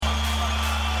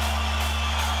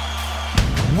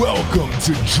Welcome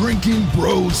to Drinking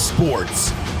Bros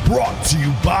Sports, brought to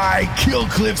you by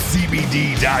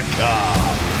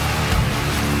KillcliffCBD.com.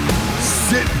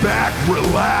 Sit back,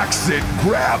 relax, and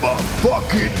grab a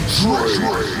fucking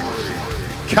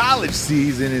drink. College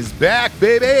season is back,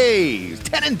 baby.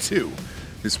 10-2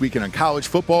 this weekend on college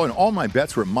football, and all my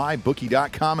bets were at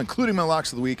MyBookie.com, including my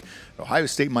locks of the week. Ohio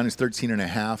State minus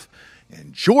 13.5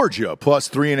 and Georgia plus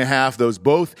 3.5. Those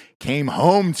both came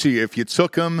home to you if you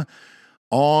took them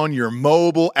on your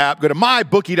mobile app. Go to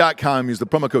MyBookie.com. Use the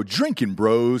promo code Drinking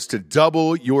Bros to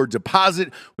double your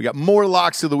deposit. We got more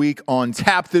locks of the week on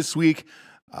tap this week.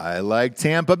 I like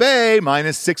Tampa Bay,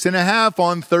 minus 6.5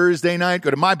 on Thursday night.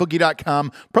 Go to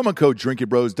MyBookie.com. Promo code Drinking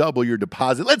Bros. Double your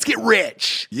deposit. Let's get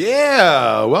rich.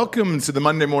 Yeah. Welcome to the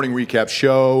Monday Morning Recap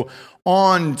Show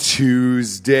on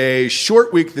Tuesday.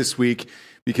 Short week this week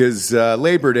because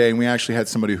Labor Day, and we actually had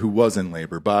somebody who was in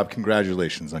labor. Bob,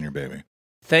 congratulations on your baby.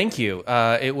 Thank you.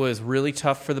 It was really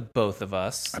tough for the both of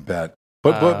us. I bet.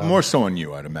 But more so on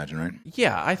you, I'd imagine, right?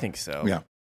 Yeah, I think so. Yeah.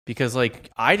 Because, I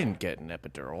didn't get an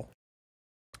epidural.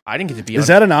 I didn't get to be Is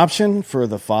that an option for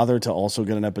the father to also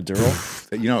get an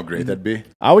epidural? You know how great that'd be?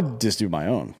 I would just do my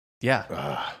own.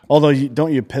 Yeah. Although,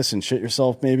 don't you piss and shit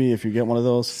yourself maybe if you get one of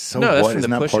those? So No, that's what? from Isn't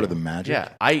the that pushing. part of the magic?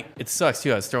 Yeah. It sucks,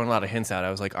 too. I was throwing a lot of hints out.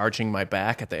 I was, arching my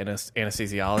back at the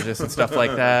anesthesiologist and stuff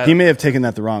like that. He may have taken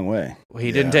that the wrong way.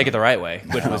 He didn't take it the right way,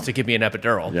 which was to give me an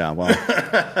epidural. Yeah, well.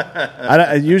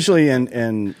 I usually,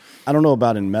 and I don't know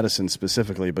about in medicine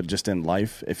specifically, but just in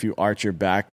life, if you arch your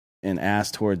back and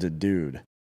ass towards a dude,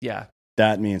 Yeah.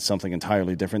 that means something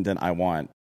entirely different than I want.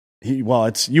 You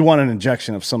want an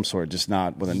injection of some sort, just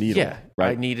not with a needle. Yeah.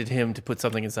 right? I needed him to put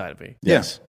something inside of me.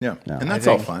 Yes. Yeah. Yeah. And I that's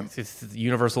all think fine. It's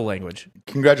universal language.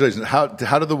 Congratulations. How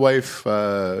did the wife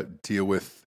deal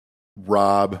with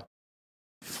Rob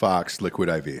Fox Liquid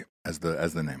IV as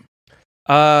the name?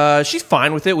 She's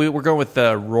fine with it. We're going with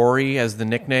Rory as the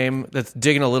nickname. That's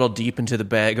digging a little deep into the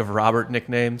bag of Robert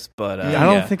nicknames, but I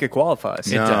don't think it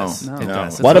qualifies. it does. No. It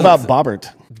does. What It's about a-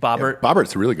 Bobbert? Bobbert?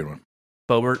 Bobert's a really good one.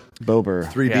 Bobert? Bober.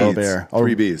 3 B's. Robert.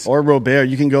 3 B's. Or Robert.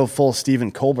 You can go full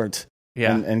Stephen Colbert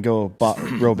Yeah. and go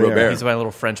Robert. Robert. He's my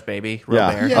little French baby.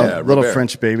 Yeah, Robert. Yeah, a little Robert.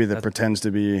 French baby that pretends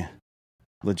to be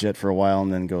legit for a while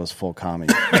and then goes full commie.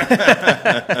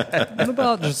 What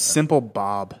about just simple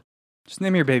Bob? Just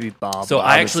name your baby Bob. So Bob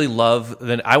I is- actually love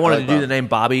I wanted like to do Bob. the name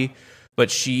Bobby, but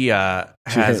she has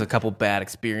hit. a couple bad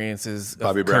experiences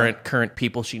Bobby of Brown. current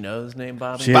people she knows named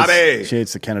Bobby. She Bobby! hates, she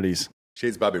hates the Kennedys.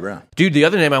 Shades Bobby Brown. Dude, the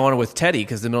other name I wanted was Teddy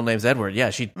because the middle name's Edward. Yeah,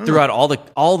 she threw out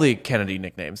all the Kennedy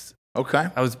nicknames. Okay.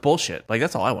 I was bullshit.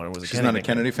 That's all I wanted was a She's Kennedy not a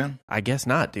nickname. Kennedy fan? I guess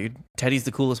not, dude. Teddy's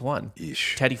the coolest one.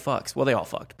 Yeesh. Teddy fucks. Well, they all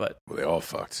fucked, but Well, they all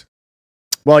fucked.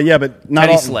 Well, yeah, but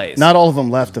Teddy slays. not all of them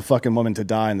left a fucking woman to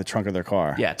die in the trunk of their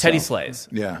car. yeah, Teddy So, slays.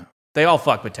 Yeah. They all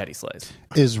fuck, but Teddy slays.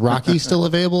 Is Rocky still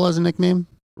available as a nickname?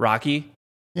 Rocky?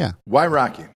 Why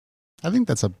Rocky? I think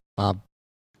that's a Bob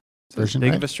as version,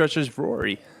 big right? of a stretch as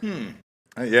Rory.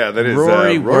 Yeah, that is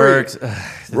Rory works.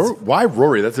 Why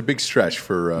Rory? That's a big stretch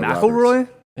for Roberts. McElroy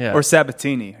Yeah. or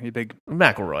Sabatini? Are you big?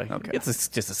 McElroy. Okay. It's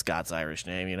just a Scots-Irish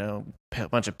name, a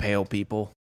bunch of pale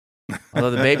people.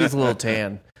 Although the baby's a little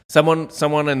tan. Someone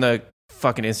in the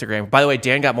fucking Instagram. By the way,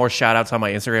 Dan got more shout-outs on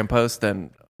my Instagram post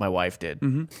than my wife did.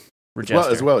 Mm-hmm.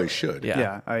 As well he should.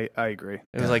 Yeah. I agree.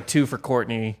 It was 2 for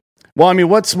Courtney. Well, I mean,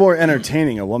 what's more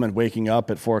entertaining, a woman waking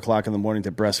up at 4 o'clock in the morning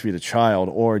to breastfeed a child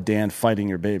or Dan fighting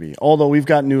your baby? Although we've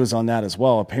got news on that as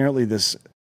well. Apparently this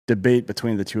debate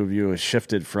between the two of you has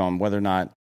shifted from whether or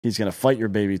not he's going to fight your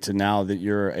baby to now that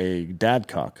you're a dad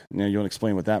cuck. You want to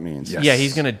explain what that means? Yes. Yeah,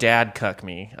 he's going to dad cuck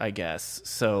me, I guess.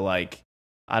 So, I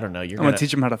don't know. You're I'm gonna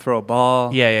teach him how to throw a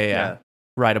ball. Yeah.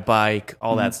 Ride a bike,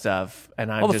 all that stuff.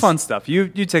 And I'm All the just, fun stuff. You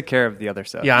take care of the other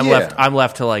stuff. Yeah, Yeah. I'm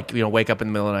left to wake up in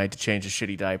the middle of the night to change a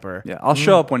shitty diaper. Yeah. I'll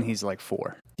show up when he's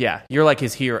 4. Yeah, you're like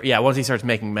his hero. Yeah, once he starts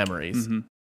making memories,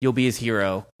 you'll be his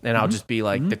hero, and I'll just be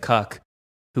the cuck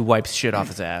who wipes shit off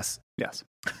his ass. Yes.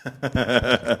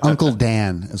 Uncle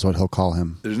Dan is what he'll call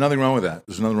him. There's nothing wrong with that.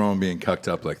 There's nothing wrong with being cucked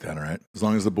up like that, all right? As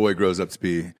long as the boy grows up to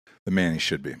be the man he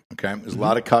should be, okay? There's a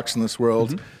lot of cucks in this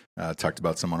world. Talked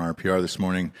about some on RPR this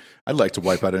morning. I'd like to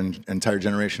wipe out an entire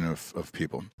generation of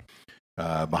people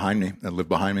behind me that live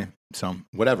behind me. So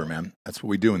whatever, man. That's what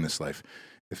we do in this life.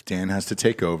 If Dan has to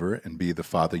take over and be the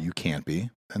father you can't be,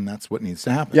 then that's what needs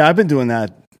to happen. Yeah, I've been doing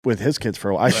that with his kids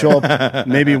for a while. I show up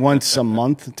maybe once a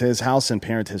month to his house and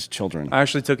parent his children. I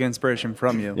actually took inspiration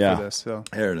from you Yeah. for this. So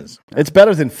There it is. It's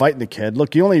better than fighting the kid.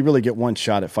 Look, you only really get one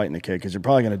shot at fighting the kid because you're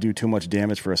probably going to do too much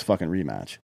damage for his fucking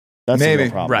rematch. That's the Maybe.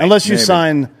 real problem. Right. Unless you Maybe.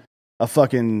 sign a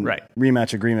fucking Right.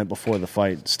 rematch agreement before the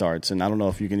fight starts, and I don't know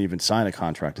if you can even sign a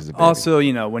contract as a baby. Also,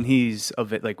 when he's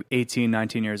of it, like 18,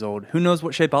 19 years old, who knows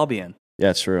what shape I'll be in? Yeah,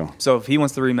 it's true. So if he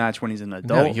wants the rematch when he's an No,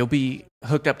 adult, you'll be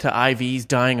hooked up to IVs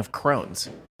dying of Crohn's.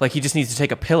 Like, he just needs to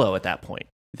take a pillow at that point.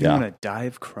 you Yeah. want to die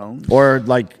of Crohn's? Or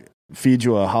like feed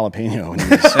you a jalapeno. And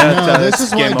you just, No, this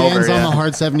is why game Dan's over, on yeah. the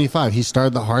hard 75. He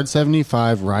started the hard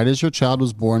 75 right as your child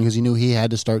was born because he knew he had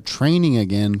to start training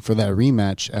again for that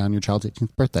rematch on your child's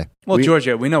 18th birthday. Well,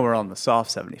 Georgia, we know we're on the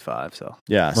soft 75, so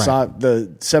yeah, Right. so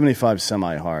the 75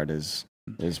 semi-hard is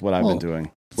what I've Well, been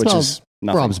doing, it's which Rob- is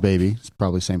nothing. Rob's baby. It's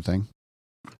probably the same thing.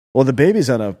 Well, the baby's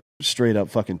on a straight-up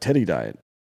fucking titty diet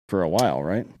for a while,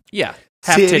 right? Yeah.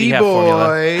 Half titty, half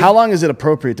formula. How long is it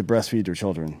appropriate to breastfeed your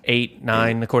children? 8,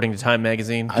 9, according to Time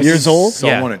Magazine. Years old? Saw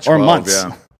Yeah. one at Or 12, months?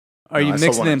 Yeah. are No, you I saw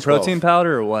mixing one in at 12. protein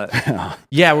powder or what?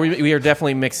 Yeah, we are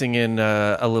definitely mixing in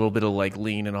a little bit of like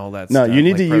lean and all that No, stuff. you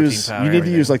need like to protein use powder, you need to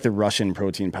everything. use like the Russian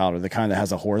protein powder, the kind that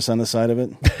has a horse on the side of it.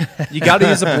 You got to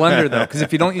use a blender though, because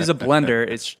if you don't use a blender,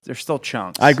 they're still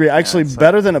chunks. I agree. Actually, it's like-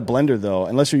 better than a blender though,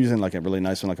 unless you're using like a really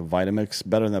nice one like a Vitamix.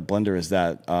 Better than a blender is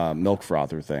that milk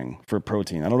frother thing for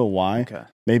protein. I don't know why. Okay.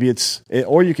 Maybe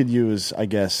or you could use, I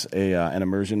guess, an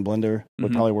immersion blender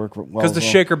would probably work well. Because the as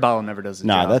well. shaker bottle never does the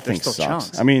Nah, job. that They're thing still sucks.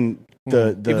 chunks. I mean,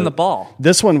 the Even the ball.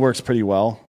 This one works pretty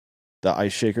well. The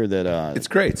ice shaker that It's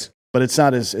great. but it's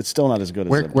still not as good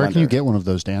as Where a blender. can you get one of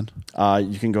those, Dan?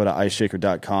 You can go to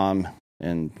iceshaker.com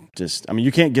and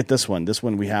you can't get this one. This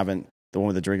one we haven't, the one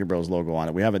with the Drinker Bros logo on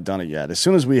it. We haven't done it yet. As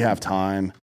soon as we have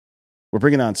time, we're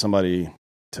bringing on somebody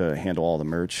to handle all the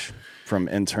merch from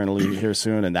internally here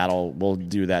soon, and we'll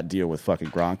do that deal with fucking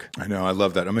Gronk. I know. I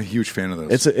love that. I'm a huge fan of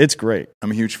those. It's great.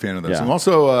 I'm a huge fan of those. Yeah. I'm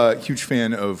also a huge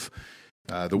fan of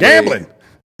the Gambling.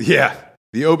 Yeah.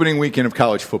 The opening weekend of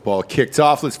college football kicked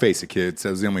off. Let's face it, kids.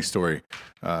 That was the only story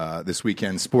this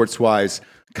weekend, sports-wise.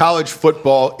 College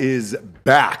football is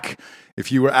back. If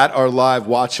you were at our live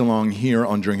watch-along here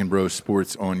on Drinking Bros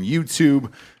Sports on YouTube,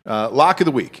 lock of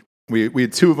the week. We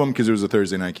had two of them because it was a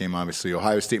Thursday night game, obviously.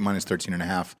 Ohio State minus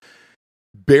 13.5.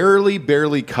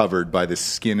 Barely covered by the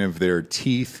skin of their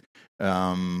teeth.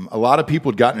 A lot of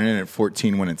people had gotten it in at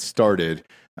 14 when it started.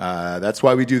 That's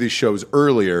why we do these shows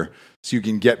earlier, so you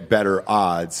can get better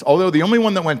odds. Although the only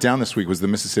one that went down this week was the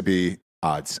Mississippi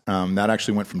odds. That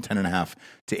actually went from 10.5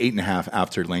 to 8.5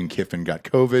 after Lane Kiffin got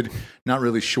COVID. Not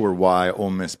really sure why. Ole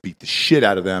Miss beat the shit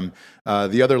out of them.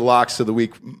 The other locks of the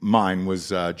week, mine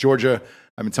was Georgia.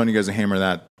 I've been telling you guys to hammer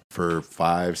that for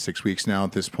 5-6 weeks now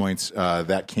at this point.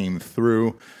 That came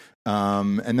through.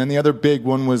 And then the other big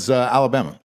one was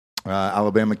Alabama.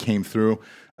 Alabama came through.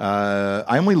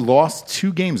 I only lost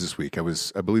 2 games this week. I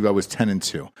believe I was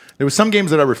 10-2. There was some games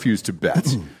that I refused to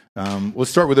bet. Let's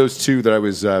start with those 2 that I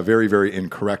was very, very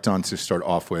incorrect on to start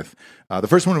off with. The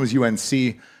first one was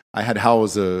UNC. I had Howell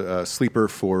as a sleeper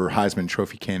for Heisman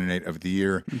Trophy candidate of the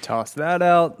year. Toss that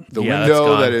out. The Yeah, that's window,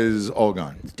 gone. that is all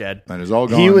gone. It's dead. That is all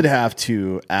gone. He would have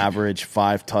to average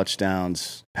 5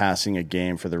 touchdowns passing a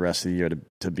game for the rest of the year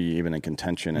to be even in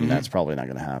contention, and that's probably not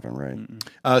going to happen,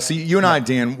 right? So you and I,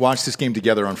 Dan, watched this game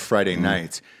together on Friday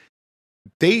night.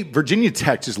 Virginia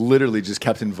Tech just literally just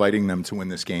kept inviting them to win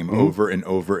this game over and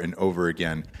over and over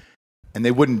again. And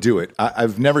they wouldn't do it.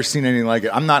 I've never seen anything like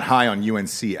it. I'm not high on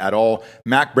UNC at all.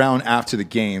 Mac Brown, after the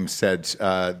game, said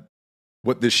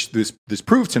what this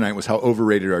proved tonight was how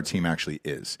overrated our team actually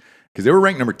is. Because they were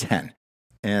ranked number 10.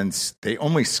 And they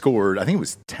only scored, I think it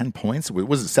was 10 points.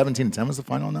 Was it 17-10 was the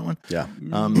final on that one? Yeah.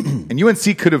 And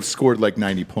UNC could have scored like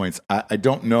 90 points. I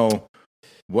don't know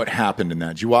what happened in that.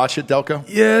 Did you watch it, Delco?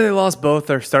 Yeah, they lost both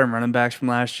their starting running backs from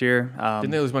last year.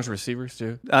 Didn't they lose a bunch of receivers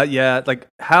too? Yeah, like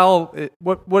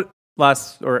what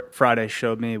last or Friday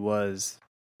showed me was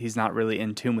he's not really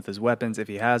in tune with his weapons. If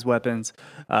he has weapons,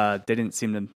 they didn't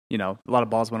seem to, a lot of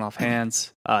balls went off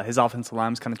hands. His offensive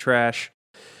line was kind of trash.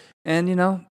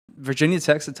 And, Virginia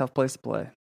Tech's a tough place to play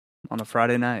on a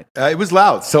Friday night. It was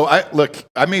loud. So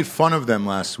I made fun of them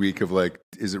last week of like,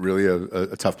 is it really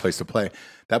a tough place to play?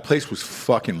 That place was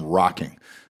fucking rocking.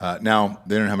 Now,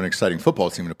 they don't have an exciting football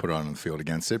team to put on the field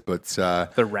against it, but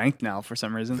They're ranked now for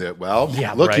some reason. yeah,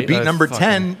 Yeah, look, you right. beat That's number fucking-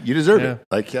 10, you deserve yeah. it.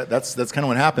 Like, yeah, that's kind of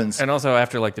what happens. And also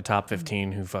after like the top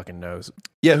 15, who fucking knows?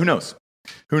 Yeah, who knows?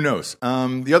 Who knows?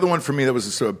 The other one for me that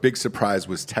was a big surprise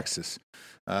was Texas.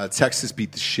 Texas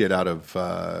beat the shit out of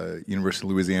University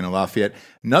of Louisiana Lafayette.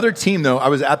 Another team, though, I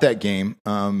was at that game,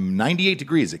 98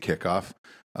 degrees at kickoff.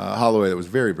 Holloway, that was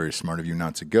very, very smart of you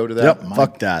not to go to that. Yep, My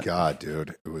fuck that. God,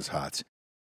 dude, it was hot.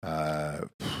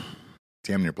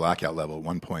 Damn near blackout level at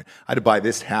one point. I had to buy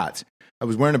this hat. I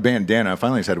was wearing a bandana. I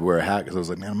finally decided to wear a hat because I was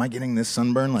like, man, am I getting this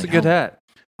sunburn? Like, It's a good hat.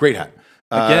 Great hat.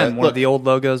 Again, one look, of the old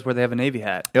logos where they have a Navy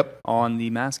hat Yep. on the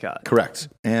mascot. Correct.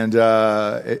 And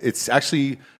it's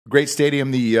actually a great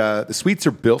stadium. The suites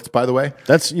are built, by the way.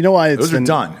 That's why it's Those are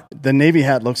done. The Navy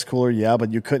hat looks cooler, yeah,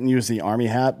 but you couldn't use the Army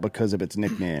hat because of its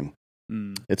nickname.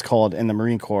 It's called, in the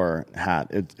Marine Corps hat,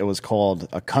 it was called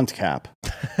a cunt cap.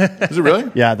 Is it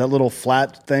really? Yeah, that little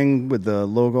flat thing with the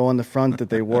logo on the front that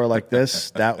they wore like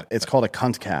this, it's called a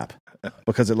cunt cap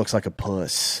because it looks like a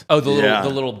puss. Oh, the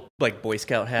little like Boy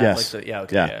Scout hat. Yes. Like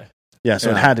okay, Yeah. Yeah,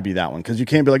 so it had to be that one because you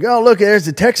can't be like, oh, look, there's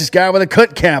the Texas guy with a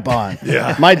cunt cap on.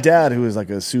 Yeah. My dad, who is like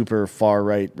a super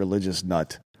far-right religious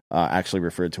nut, actually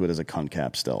referred to it as a cunt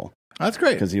cap still. That's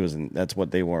great. Because that's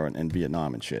what they wore in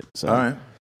Vietnam and shit. So All right.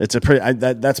 it's a pretty.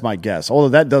 That's my guess. Although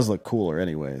that does look cooler,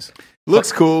 anyways.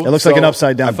 Looks cool. It looks like an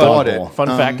upside down bought dog bowl. it. Fun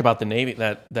fact about the Navy,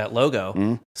 that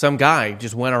logo. Some guy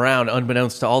just went around,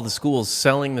 unbeknownst to all the schools,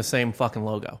 selling the same fucking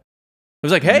logo. It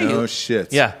was like, hey, No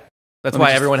shit. yeah, that's Let me why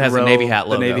just everyone has the throw Navy hat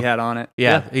logo. The Navy hat on it.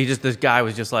 Yeah, this guy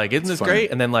was just like, isn't this funny.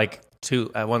 great? And then like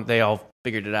they all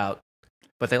figured it out,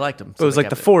 but they liked him. It was like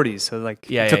the 40s, so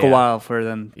like Yeah, it took yeah, a yeah. while for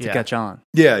them to Yeah. catch on.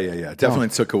 Yeah. Definitely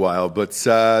took a while, but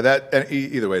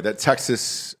either way, that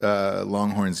Texas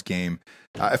Longhorns game,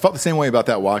 I felt the same way about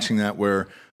that. Watching that, where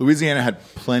Louisiana had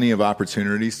plenty of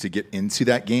opportunities to get into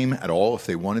that game at all if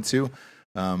they wanted to,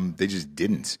 they just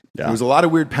didn't. Yeah. There was a lot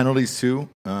of weird penalties too.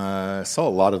 I saw a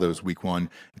lot of those week one,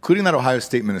 including that Ohio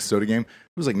State Minnesota game.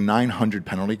 It was like 900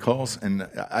 penalty calls, and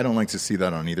I don't like to see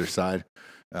that on either side.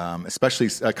 Especially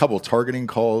a couple of targeting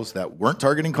calls that weren't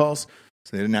targeting calls,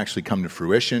 so they didn't actually come to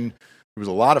fruition. There was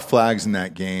a lot of flags in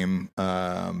that game,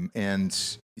 and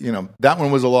that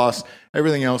one was a loss.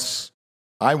 Everything else,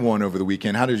 I won over the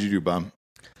weekend. How did you do, Bum?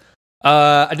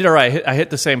 I did all right. I hit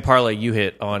the same parlay you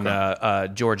hit on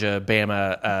Georgia,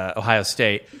 Bama, Ohio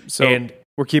State. So and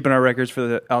we're keeping our records for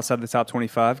the outside the top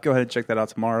 25. Go ahead and check that out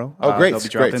tomorrow. Oh, great, they'll be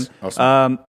great. dropping.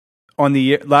 Awesome. On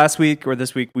the last week or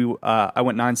this week, I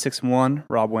went 9-6-1.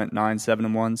 Rob went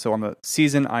 9-7-1. So on the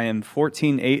season, I am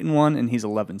 14-8-1, and he's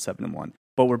 11-7-1.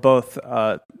 But we're both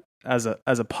as a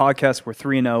podcast, we're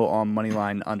 3-0 on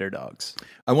moneyline underdogs.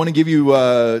 I want to give you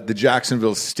the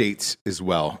Jacksonville State as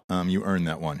well. You earned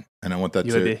that one, and I want that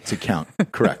to count.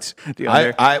 Correct.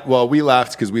 Well, we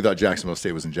laughed because we thought Jacksonville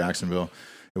State was in Jacksonville.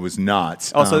 It was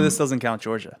not. Also, this doesn't count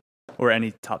Georgia or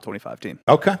any top 25 team.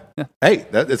 Okay. Yeah. Hey,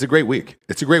 it's a great week.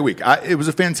 It's a great week. It was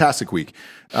a fantastic week.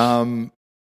 Bob,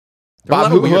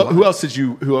 who else did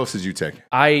you take?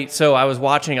 I was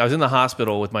watching. I was in the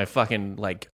hospital with my fucking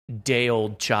like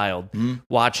day-old child,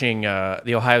 watching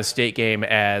the Ohio State game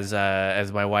as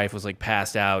my wife was like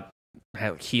passed out,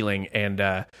 healing,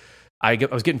 and I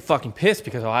was getting fucking pissed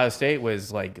because Ohio State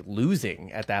was like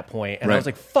losing at that point, and I was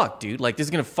like, "Fuck, dude! Like this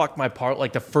is gonna fuck my parlay.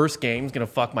 Like the first game's gonna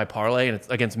fuck my parlay, and it's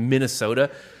against Minnesota."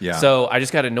 Yeah. So I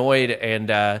just got annoyed, and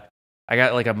I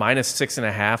got like a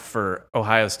 -6.5 for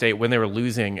Ohio State when they were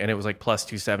losing, and it was like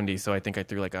 +270. So I think I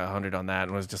threw like 100 on that,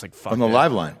 and was just like, "Fuck." On the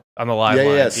live line. On the live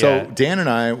line. Yeah. So Dan and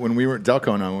I, when we were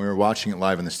Delco and I, when we were watching it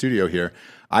live in the studio here,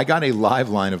 I got a live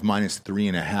line of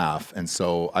 -3.5, and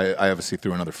so I obviously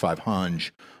threw another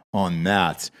 500 on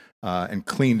that and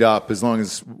cleaned up as long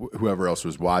as whoever else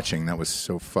was watching. That was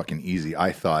so fucking easy,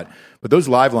 I thought. But those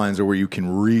live lines are where you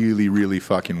can really, really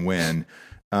fucking win.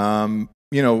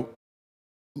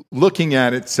 Looking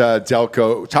at it,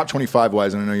 Delco, top 25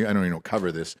 wise, I know you don't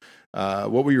cover this.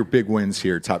 What were your big wins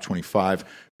here, top 25?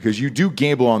 Because you do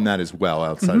gamble on that as well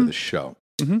outside of the show.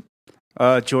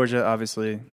 Mm-hmm. Georgia,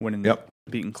 obviously, winning,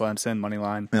 beating Clemson, money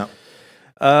line. Yep.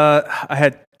 I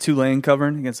had Tulane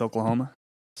covering against Oklahoma,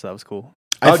 so that was cool.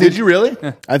 Did you really?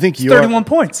 Yeah. I think 31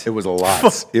 points. It was a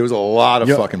lot. It was a lot of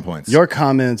fucking points. Your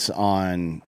comments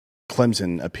on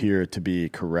Clemson appear to be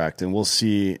correct, and we'll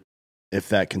see if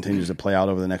that continues to play out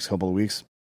over the next couple of weeks.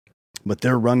 But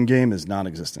their run game is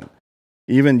non-existent.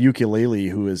 Even Ukulele,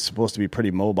 who is supposed to be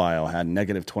pretty mobile, had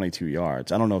 -22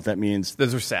 yards. I don't know if that means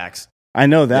those are sacks. I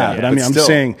know that, but I mean, I'm still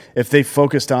saying if they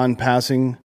focused on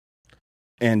passing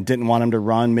and didn't want him to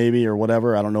run, maybe or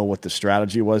whatever. I don't know what the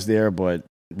strategy was there, but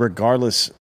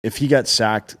regardless, if he got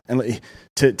sacked and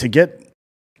to get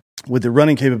with the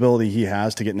running capability he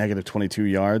has to get -22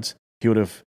 yards, he would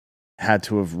have had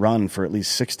to have run for at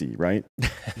least 60, right?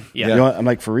 Yeah. You know what? I'm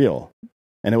like, for real.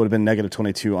 And it would have been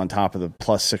 -22 on top of the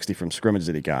 +60 from scrimmage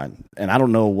that he got. And I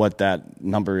don't know what that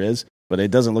number is, but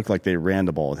it doesn't look like they ran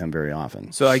the ball with him very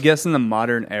often. So I guess in the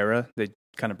modern era, they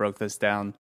kind of broke this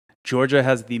down. Georgia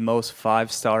has the most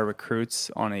 5-star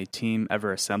recruits on a team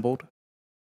ever assembled.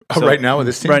 So, right now with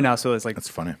this team? Right now, so it's like, that's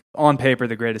funny. On paper,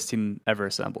 the greatest team ever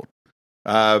assembled.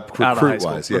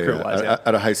 Recruit-wise, yeah.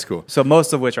 out of high school. So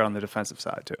most of which are on the defensive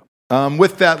side, too.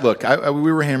 With that, look,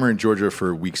 we were hammering Georgia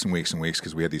for weeks and weeks and weeks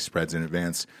because we had these spreads in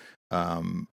advance.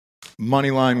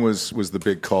 Money line was the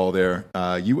big call there.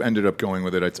 You ended up going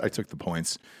with it. I took the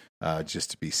points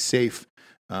just to be safe.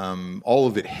 All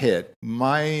of it hit.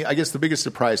 I guess the biggest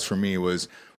surprise for me was,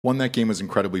 one, that game was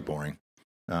incredibly boring.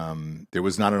 There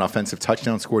was not an offensive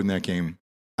touchdown scored in that game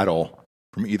at all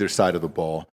from either side of the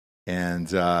ball.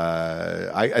 And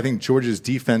I think Georgia's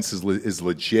defense is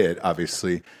legit,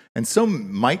 obviously. And so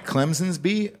might Clemson's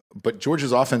be, but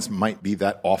Georgia's offense might be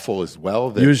that awful as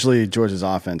well. Usually Georgia's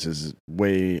offense is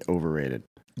way overrated.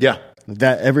 Yeah.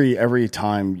 That every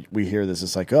time we hear this,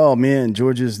 it's like, oh man,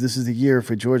 this is the year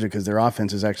for Georgia because their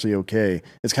offense is actually okay.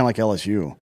 It's kind of like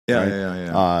LSU. Yeah, right?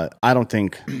 yeah. I don't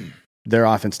think their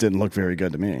offense didn't look very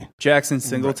good to me. Jackson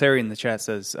Singletary in the chat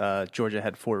says Georgia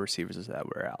had 4 receivers that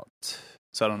were out.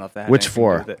 So I don't know if that had Which anything to do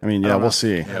 4? with it. I mean, we'll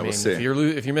see. Yeah, I we'll mean, see. if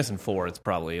you're missing 4, it's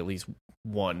probably at least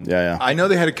 1. Yeah. I know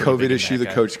they had a Pretty COVID big in issue that that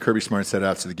guy. Coach Kirby Smart said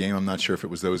after the game. I'm not sure if it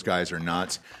was those guys or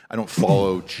not. I don't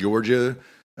follow Georgia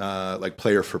like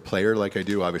player for player like I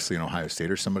do, obviously, in Ohio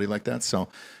State or somebody like that. So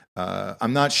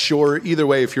I'm not sure. Either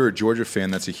way, if you're a Georgia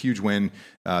fan, that's a huge win.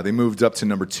 They moved up to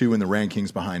number 2 in the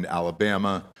rankings behind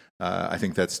Alabama. I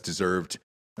think that's deserved.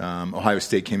 Ohio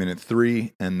State came in at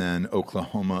 3, and then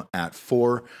Oklahoma at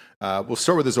 4. We'll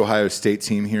start with this Ohio State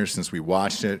team here since we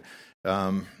watched it.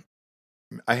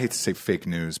 I hate to say fake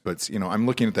news, but I'm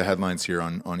looking at the headlines here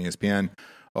on ESPN.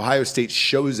 Ohio State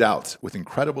shows out with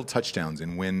incredible touchdowns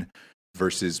in win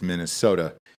versus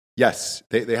Minnesota. Yes,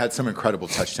 they had some incredible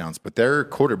touchdowns, but their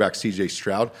quarterback, C.J.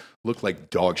 Stroud, looked like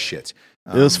dog shit.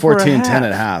 It was 14-10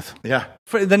 at half. Yeah.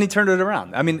 Then he turned it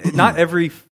around. I mean, not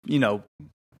everybody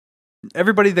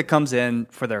that comes in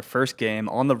for their first game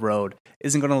on the road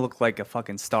isn't going to look like a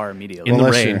fucking star immediately. In the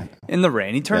Unless rain. you're- In the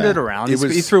rain. He turned Yeah. it around. It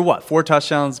was- He threw what? 4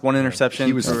 touchdowns, 1 interception.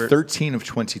 He was for- 13 of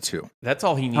 22. That's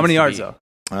all he needs. How many to yards be. though?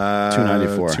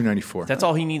 294. 294. That's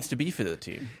all he needs to be for the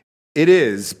team. It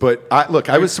is, but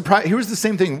I was surprised. Here was the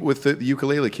same thing with the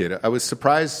ukulele kid. I was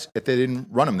surprised that they didn't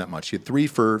run him that much. He had 3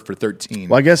 for 13.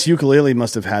 Well, I guess Ukulele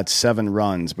must have had 7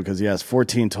 runs because he has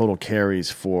 14 total carries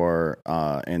for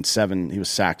and 7. He was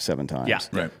sacked 7 times. Yeah.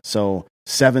 Right. So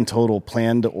 7 total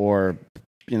planned or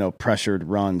pressured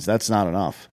runs. That's not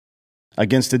enough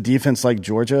against a defense like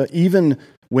Georgia. Even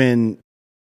when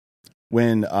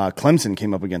Clemson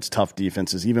came up against tough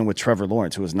defenses, even with Trevor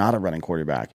Lawrence, who was not a running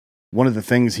quarterback, one of the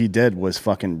things he did was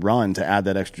fucking run to add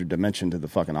that extra dimension to the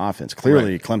fucking offense.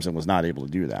 Clearly, Clemson was not able to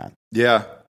do that. Yeah.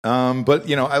 But,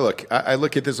 I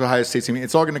look at this Ohio State team.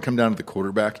 It's all going to come down to the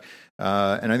quarterback.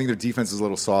 And I think their defense is a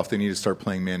little soft. They need to start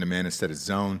playing man-to-man instead of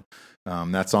zone.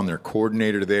 That's on their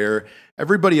coordinator there.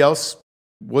 Everybody else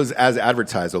was as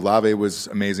advertised. Olave was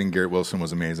amazing. Garrett Wilson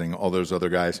was amazing. All those other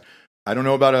guys. I don't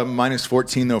know about a minus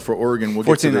 14, though, for Oregon. We'll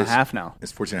 14 get to and a this. half now.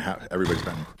 It's 14 and a half. Everybody's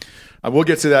betting. We'll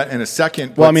get to that in a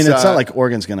second. Well, I but, mean, it's not like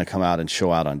Oregon's going to come out and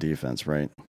show out on defense,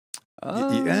 right?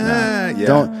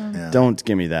 Yeah. Don't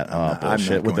give me that I'm not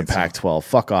bullshit with the going to. Pac-12.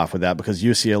 Fuck off with that because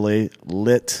UCLA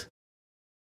lit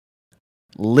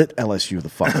LSU the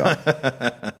fuck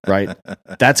up, right?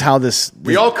 That's how this.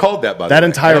 We all called that, by the that way.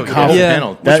 entire Oh, conference. Yeah,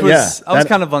 panel. That- which was, I was that-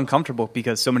 kind of uncomfortable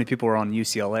because so many people were on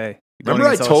UCLA. going Remember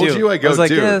I against told LSU. you I go was like,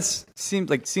 too. yes,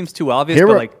 seems too obvious, Here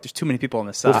but were- like there's too many people on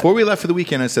the side. Before we left for the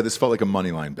weekend, I said this felt like a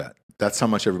money line bet. That's how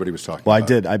much everybody was talking Well, about. I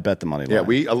did. I bet the money line. Yeah,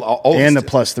 we all of and us the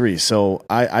did. +3. So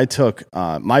I took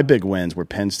my big wins were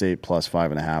Penn State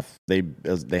 +5.5.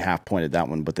 They half pointed that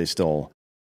one, but they still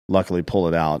luckily pull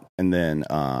it out. And then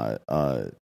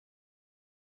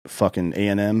fucking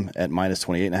A&M at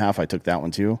 -28.5. I took that one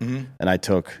too, Mhm. and I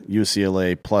took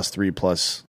UCLA +3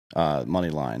 plus money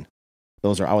line.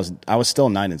 Those are I was still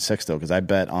 9-6 though because I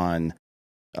bet on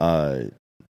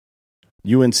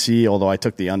UNC, although I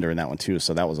took the under in that one too,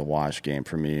 so that was a wash game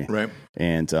for me. Right.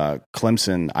 And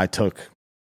Clemson, I took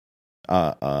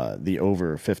the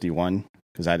over 51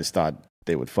 because I just thought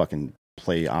they would fucking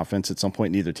play offense at some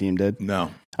point. Neither team did.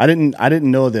 No. I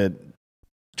didn't know that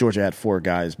Georgia had 4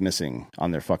 guys missing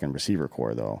on their fucking receiver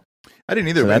core though. I didn't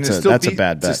either. So And that's to a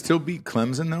bad bet. To still beat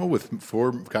Clemson, though, with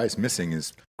 4 guys missing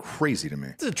is crazy to me.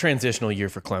 It's a transitional year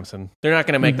for Clemson. They're not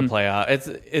going to make the playoff.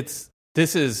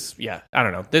 This is I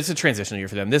don't know. This is a transitional year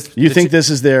for them. This This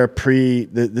is their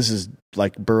this is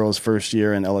like Burrow's first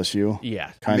year in LSU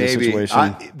yeah. kind of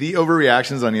situation? The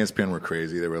overreactions on ESPN were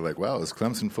crazy. They were like, wow, is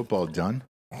Clemson football done?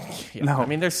 Yeah. No. I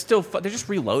mean, they're just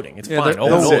reloading. It's Yeah, fine. they're- Oh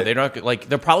that's no, it. they're not like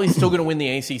they're probably still going to win the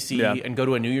ACC Yeah. and go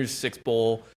to a New Year's Six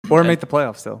bowl. or make the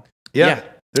playoffs still. Yeah.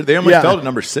 They only fell to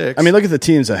number 6. I mean, look at the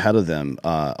teams ahead of them.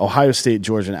 Ohio State,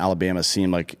 Georgia, and Alabama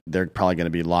seem like they're probably going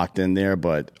to be locked in there,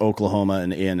 but Oklahoma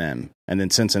and A&M. And then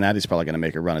Cincinnati's probably going to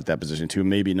make a run at that position too.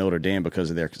 Maybe Notre Dame, because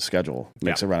of their schedule,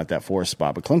 makes a run at that 4th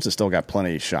spot. But Clemson's still got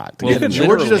plenty of shot. If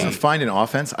Georgia doesn't find an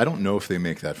offense, I don't know if they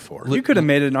make that 4. You could have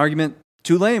made an argument.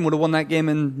 Tulane would have won that game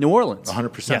in New Orleans.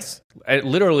 100%. Yes.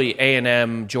 Literally,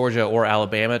 A&M, Georgia, or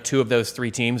Alabama, 2 of those 3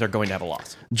 teams are going to have a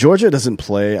loss. Georgia doesn't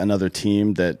play another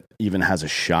team that even has a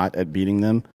shot at beating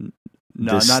them.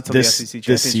 No, not until the SEC championship.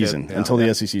 This season, until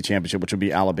the SEC championship, which would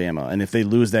be Alabama. And if they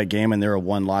lose that game and they're a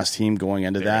 1-loss team going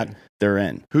into that, they're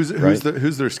in. Who's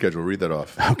their schedule? Read that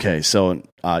off. Okay, so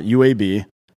UAB,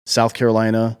 South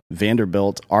Carolina,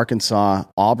 Vanderbilt, Arkansas,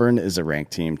 Auburn is a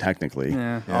ranked team technically.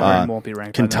 Yeah, Auburn won't be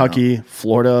ranked. Kentucky,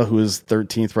 Florida, who is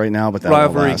 13th right now, but that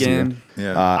rivalry game.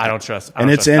 Yeah, I don't trust.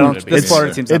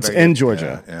 It's in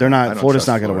Georgia. Yeah. They're not. Florida's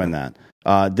not going to win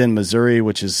that. Then Missouri,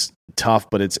 which is tough,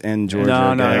 but it's in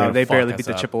Georgia. No. They barely beat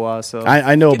the Chippewas. So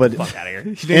I know, but fuck out of here.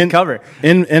 you didn't cover.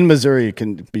 In Missouri, it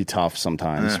can be tough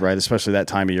sometimes, right? Especially that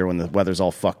time of year when the weather's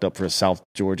all fucked up for a South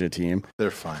Georgia team. They're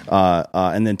fine.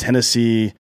 And then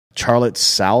Tennessee, Charlotte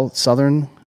Southern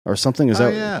or something. Is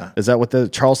that what the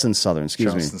Charleston Southern?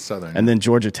 Charleston Southern, and then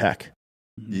Georgia Tech.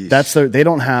 Yeesh. They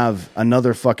don't have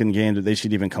another fucking game that they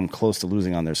should even come close to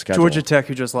losing on their schedule. Georgia Tech,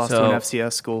 who just lost to an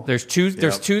FCS school. There's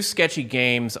two sketchy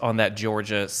games on that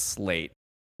Georgia slate.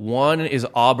 One is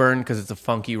Auburn because it's a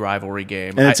funky rivalry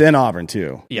game, and it's in Auburn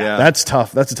too. Yeah, that's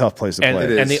tough. That's a tough place to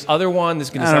play. And the other one, this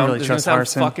is going to sound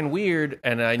fucking weird.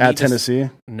 And I need at Tennessee.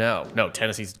 No,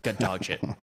 Tennessee's got dog shit.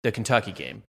 The Kentucky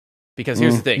game, because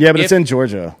here's the thing. Yeah, but it's in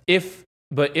Georgia. If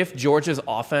Georgia's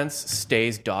offense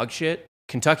stays dog shit,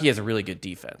 Kentucky has a really good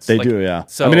defense. They do, yeah.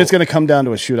 So, I mean, it's going to come down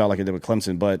to a shootout like it did with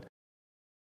Clemson, but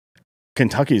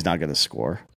Kentucky's not going to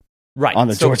score. Right. On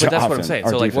the Georgia but that's offense, what I'm saying.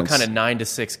 So, like, what kind of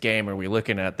 9-6 game are we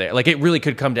looking at there? Like, it really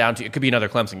could come down to, it could be another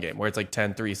Clemson game where it's like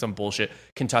 10-3, some bullshit.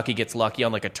 Kentucky gets lucky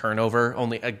on like a turnover,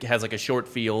 only has like a short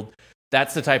field.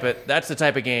 That's the type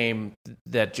of game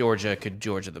that Georgia could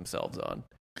Georgia themselves on.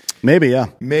 Maybe, yeah.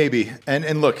 Maybe.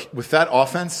 And look, with that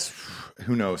offense,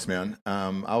 who knows, man?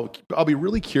 I'll be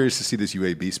really curious to see this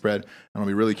UAB spread, and I'll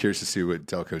be really curious to see what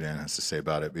Delco Dan has to say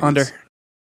about it. Because, Under.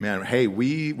 Man, hey,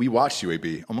 we watched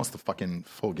UAB almost the fucking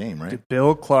full game, right? Dude,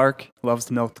 Bill Clark loves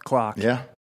to milk the clock. Yeah.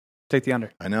 Take the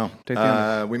under. I know. Take the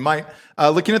under. We might.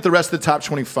 Looking at the rest of the top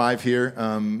 25 here,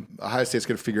 Ohio State's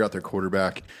going to figure out their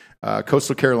quarterback.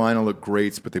 Coastal Carolina looked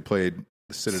great, but they played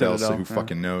the Citadel, so who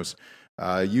fucking knows?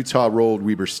 Utah rolled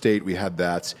Weber State. We had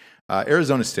that.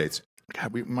 Arizona State's.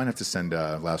 God, we might have to send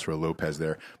Lazaro Lopez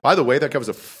there. By the way, that guy was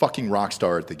a fucking rock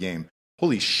star at the game.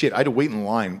 Holy shit. I had to wait in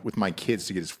line with my kids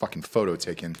to get his fucking photo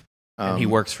taken. And he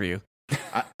works for you.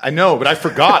 I know, but I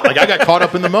forgot. Like, I got caught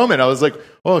up in the moment. I was like,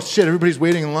 oh, shit, everybody's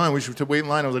waiting in line. We should wait in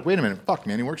line. I was like, wait a minute. Fuck,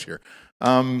 man, he works here.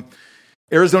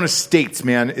 Arizona State,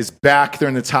 man, is back. They're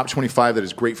in the top 25. That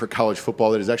is great for college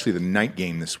football. That is actually the night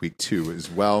game this week, too, as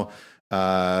well.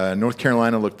 North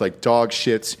Carolina looked like dog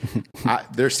shit.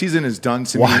 Their season is done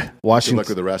to me. Washington, good luck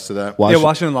with the rest of that.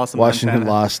 Washington lost to Montana. Washington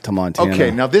lost to Montana. Okay,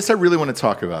 now this I really want to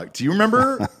talk about. Do you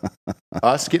remember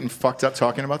us getting fucked up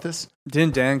talking about this?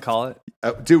 Didn't Dan call it?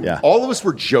 Dude, all of us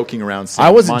were joking around saying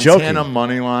I wasn't Montana joking.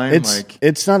 money line.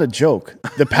 It's not a joke.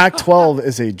 The Pac-12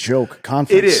 is a joke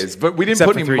conference. It is, but we didn't Except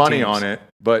put any for 3 only teams. on it.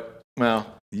 But, well,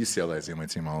 UCLA is the only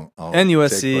team I'll And take,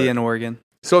 USC and Oregon.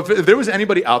 So if there was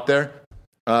anybody out there,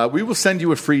 we will send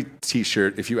you a free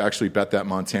T-shirt if you actually bet that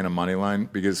Montana money line,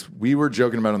 because we were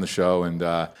joking about it on the show, and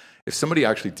if somebody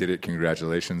actually did it,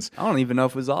 congratulations. I don't even know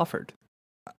if it was offered.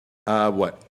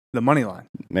 What? The money line.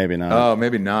 Maybe not. Oh,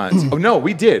 maybe not. Oh, no,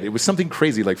 we did. It was something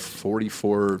crazy, like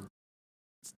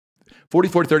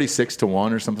 44-36 to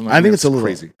 1 or something like that. I think it's a little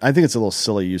crazy. I think it's a little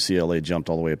silly. UCLA jumped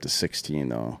all the way up to 16,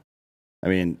 though. I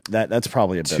mean, that's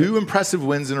probably a bit. 2 impressive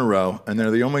wins in a row, and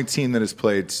they're the only team that has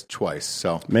played twice.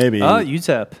 So maybe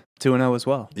UTEP 2-0 as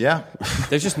well. Yeah,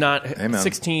 there's just not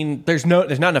 16. There's not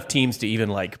enough teams to even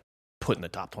like put in the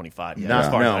top 25 yet, as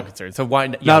far as I'm concerned. So why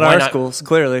not our schools?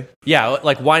 Clearly, yeah.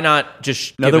 Like why not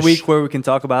just another week where we can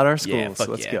talk about our schools? Yeah,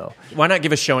 Let's go. Why not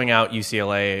give a showing out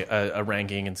UCLA a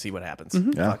ranking and see what happens?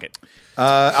 Mm-hmm. Yeah. Fuck it.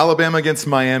 Alabama against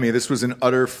Miami. This was an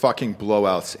utter fucking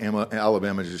blowout.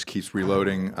 Alabama just keeps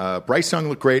reloading. Bryce Young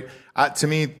looked great. To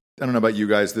me, I don't know about you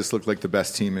guys, this looked like the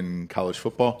best team in college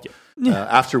football. Yeah.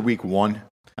 After week 1,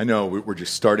 I know we're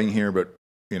just starting here, but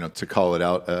to call it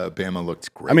out, Bama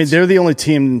looked great. I mean, they're the only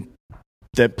team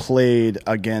that played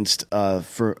against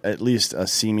for at least a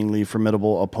seemingly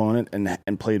formidable opponent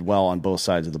and played well on both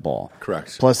sides of the ball.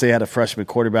 Correct. Plus, they had a freshman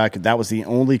quarterback. That was the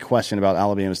only question about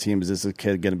Alabama's team: is this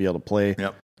kid going to be able to play?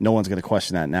 Yep. no one's going to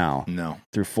question that now. No.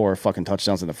 Threw 4 fucking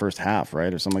touchdowns in the first half,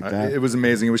 right? Or something like that. It was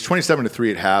amazing. It was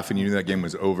 27-3 at half, and you knew that game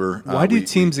was over. Why do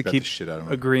teams bet keep the shit out of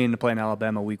them. agreeing to play in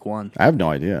Alabama week 1? I have no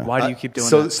idea. Why do you keep doing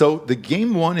so, that? So the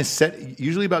game 1 is set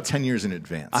usually about 10 years in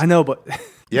advance. I know, but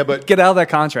Yeah, but get out of that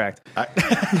contract.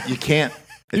 you can't.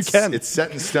 can. It's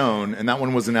set in stone, and that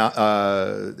one was in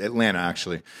Atlanta,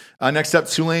 actually. Next up,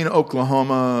 Tulane,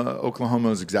 Oklahoma. Oklahoma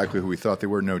is exactly who we thought they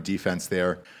were. No defense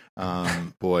there.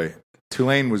 Boy,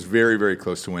 Tulane was very, very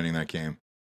close to winning that game.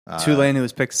 Tulane, who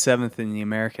was picked 7th in the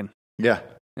American. Yeah.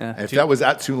 If that was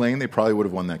at Tulane, they probably would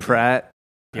have won that game. Pratt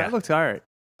Yeah. looked all right.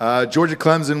 Georgia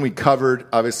Clemson, we covered.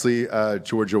 Obviously,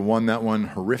 Georgia won that one.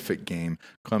 Horrific game.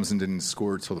 Clemson didn't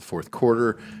score until the fourth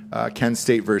quarter. Kent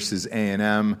State versus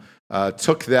A&M.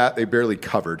 Took that. They barely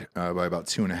covered by about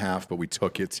 2.5, but we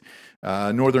took it.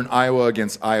 Northern Iowa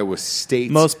against Iowa State.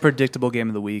 Most predictable game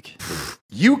of the week.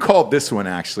 You called this one,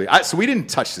 actually. So we didn't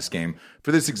touch this game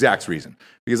for this exact reason.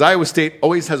 Because Iowa State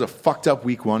always has a fucked up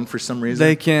week 1 for some reason.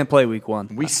 They can't play week 1.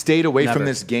 We stayed away from Never.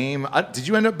 this game. Did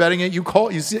you end up betting it? You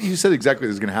said exactly what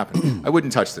was going to happen. I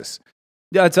wouldn't touch this.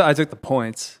 Yeah, I took the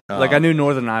points. I knew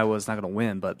Northern Iowa was not going to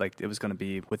win, but it was going to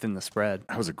be within the spread.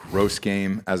 That was a gross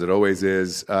game, as it always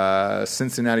is.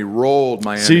 Cincinnati rolled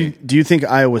Miami. So, do you think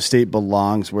Iowa State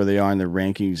belongs where they are in the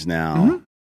rankings now?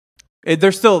 Mm-hmm.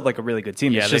 They're still a really good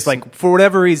team. Yeah, It's just for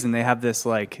whatever reason they have this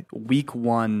week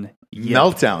 1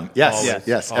 meltdown. Yes, Always.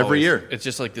 yes, every Always. year. It's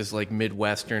just this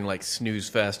Midwestern snooze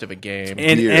fest of a game.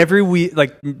 And Weird. every week,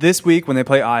 this week when they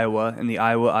play Iowa in the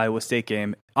Iowa State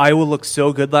game, Iowa looked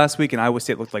so good last week, and Iowa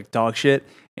State looked like dog shit.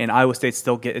 And Iowa State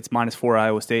still it's -4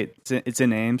 Iowa State. It's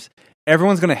in Ames.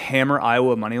 Everyone's going to hammer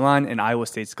Iowa money line, and Iowa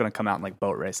State's going to come out and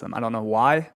boat race them. I don't know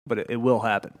why, but it will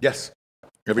happen. Yes,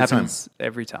 every time. Happens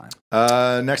every time.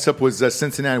 Next up was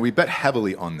Cincinnati. We bet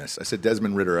heavily on this. I said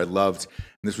Desmond Ridder. I loved.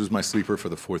 And this was my sleeper for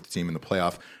the 4th team in the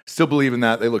playoff. Still believe in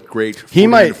that. They look great.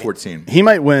 14. He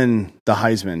might win the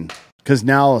Heisman because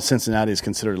now Cincinnati is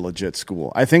considered a legit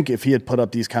school. I think if he had put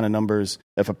up these kind of numbers,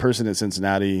 if a person at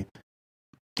Cincinnati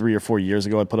 3 or 4 years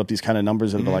ago had put up these kind of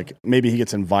numbers, and maybe he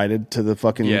gets invited to the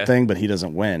fucking thing, but he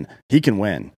doesn't win. He can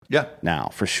win. Yeah, now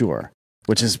for sure,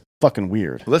 which is fucking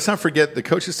weird. Let's not forget the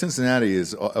coach of Cincinnati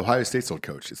is Ohio State's old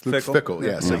coach. It's Luke Fickell.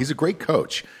 Yeah, so he's a great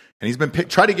coach. And he's been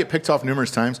tried to get picked off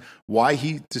numerous times. Why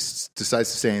he just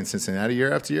decides to stay in Cincinnati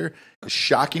year after year is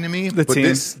shocking to me. The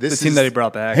team that he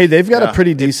brought back. Hey, they've got a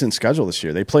pretty decent schedule this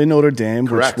year. They play Notre Dame,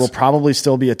 Correct. which will probably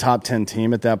still be a top 10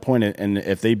 team at that point. And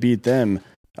if they beat them,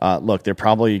 look, they're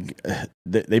probably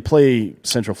they play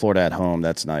Central Florida at home.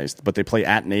 That's nice, but they play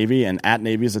at Navy, and at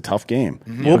Navy is a tough game.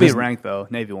 We'll be ranked though.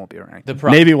 Navy won't be ranked.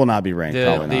 Navy will not be ranked.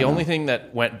 The only thing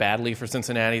that went badly for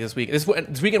Cincinnati this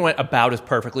weekend went about as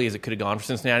perfectly as it could have gone for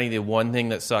Cincinnati. The one thing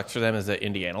that sucks for them is that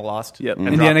Indiana lost. Yep. And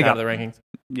Indiana dropped got out of the rankings.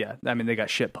 Yeah, I mean they got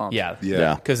shit pumped. Yeah,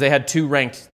 Yeah. because they had 2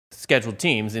 ranked scheduled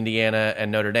teams, Indiana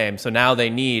and Notre Dame. So now they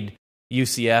need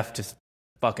UCF to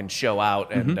fucking show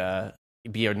out and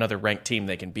be another ranked team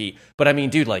they can beat. But I mean,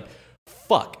 dude,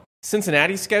 fuck.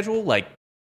 Cincinnati's schedule,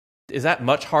 is that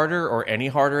much harder or any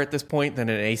harder at this point than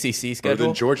an ACC Or schedule?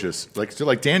 than Georgia's.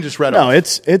 Like Dan just read No,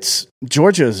 off. it's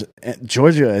Georgia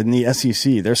in the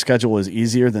SEC. Their schedule is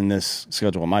easier than this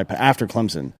schedule after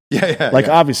Clemson. Yeah.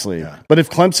 Obviously. Yeah. But if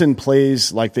Clemson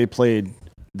plays like they played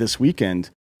this weekend,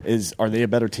 are they a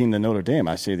better team than Notre Dame?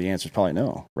 I say the answer is probably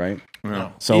no, right? Yeah.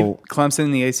 So Clemson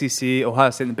in the ACC, Ohio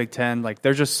State in the Big Ten,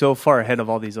 they're just so far ahead of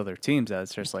all these other teams that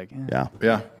it's just yeah.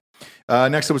 Yeah.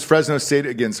 Next up was Fresno State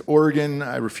against Oregon.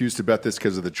 I refused to bet this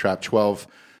because of the Trap 12.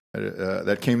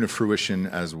 That came to fruition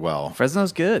as well.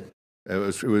 Fresno's good.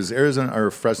 It was Arizona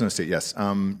or Fresno State. Yes.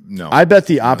 No. I bet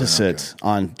the opposite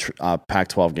on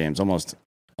Pac-12 games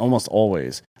almost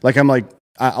always.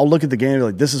 I'll look at the game and be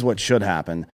like, this is what should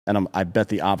happen, and I bet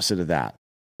the opposite of that,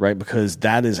 right? Because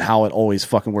that is how it always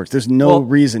fucking works. There's no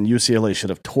reason UCLA should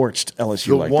have torched LSU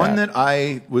The like one that. that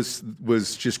I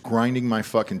was just grinding my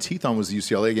fucking teeth on was the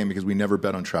UCLA game because we never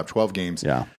bet on Trap 12 games.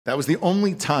 Yeah. That was the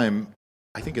only time,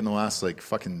 I think in the last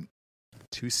fucking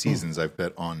 2 seasons I've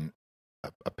bet on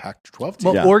a Pac-12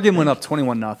 team. Well, Oregon went up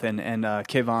 21-0, and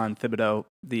Kayvon Thibodeau,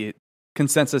 the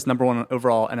consensus number 1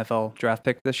 overall NFL draft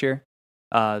pick this year,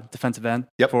 defensive end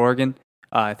for Oregon.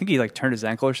 I think he turned his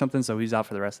ankle or something, so he's out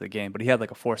for the rest of the game. But he had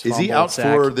a forced fumble. Is he out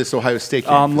sack. for this Ohio State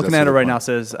game? I'm looking at it right now. It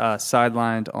says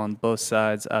sidelined on both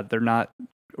sides. They're not,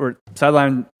 or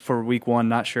sidelined for week 1.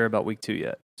 Not sure about week 2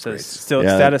 yet. So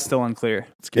status still unclear.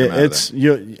 Let's get him out of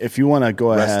there. If you want to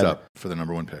go Rest ahead, up for the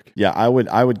number 1 pick. Yeah, I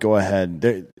would go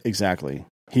ahead. Exactly.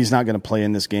 he's not going to play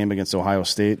in this game against Ohio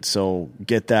State. So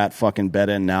get that fucking bet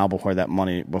in now before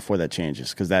that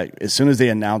changes. Because that as soon as they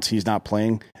announce he's not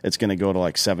playing, it's going to go to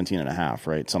like 17.5,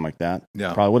 right? Something like that.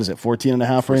 Yeah. Probably, what is it,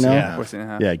 14.5 right now? Yeah.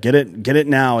 14.5. Yeah, get it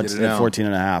now. It's it at now.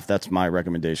 14.5. That's my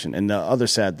recommendation. And the other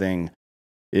sad thing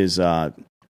is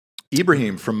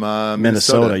Ibrahim from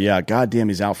Minnesota. Yeah, goddamn,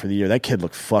 he's out for the year. That kid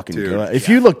looked fucking Dude, good. If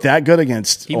you look that good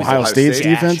against He was Ohio State's State.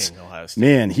 defense, Gashing Ohio State.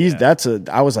 man,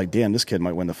 I was like, damn, this kid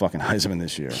might win the fucking Heisman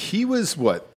this year. He was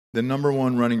the number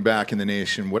one running back in the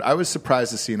nation. What I was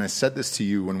surprised to see, and I said this to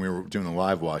you when we were doing the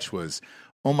live watch, was,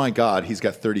 oh my God, he's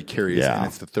got 30 carries Yeah. and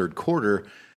it's the third quarter.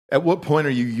 At what point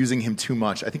are you using him too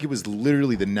much? I think it was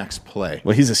literally the next play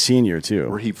Well, he's a senior where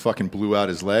too. he fucking blew out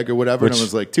his leg or whatever. and Which- I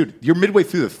was like, dude, you're midway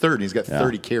through the third and he's got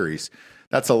 30 carries.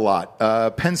 That's a lot.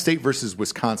 Penn State versus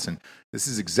Wisconsin. This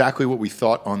is exactly what we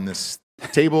thought on this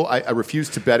table. I refuse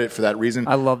to bet it for that reason.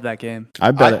 I love that game.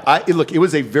 I bet it. Look, it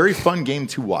was a very fun game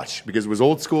to watch because it was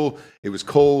old school. It was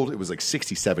cold. It was like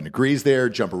 67 degrees there.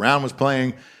 Jump Around was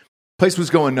playing. Place was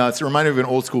going nuts. It reminded me of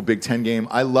an old school Big Ten game.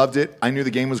 I loved it. I knew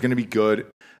the game was going to be good.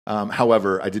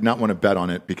 However, I did not want to bet on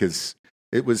it because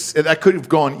that could have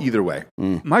gone either way.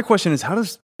 My question is, how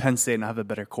does Penn State not have a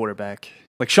better quarterback?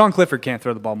 Like Sean Clifford can't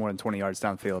throw the ball more than 20 yards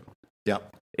downfield. Yeah.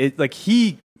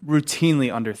 He routinely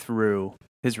underthrew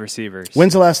his receivers.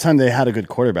 When's the last time they had a good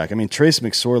quarterback? I mean, Trace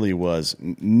McSorley was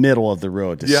middle of the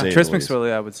road to Yeah. say Trace the least.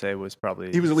 McSorley, I would say, was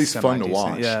probably He was at least fun to semi-decent.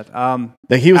 watch. Yeah,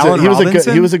 Like, he was Allen he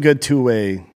Robinson? was a good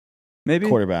two-way maybe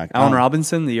quarterback. Allen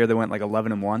Robinson, the year they went like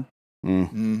 11-1.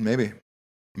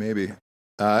 Maybe.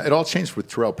 It all changed with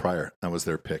Terrell Pryor. That was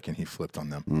their pick, and he flipped on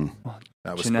them.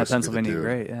 That was Jeanette, supposed to be the Pennsylvania, dude.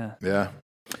 great. Yeah.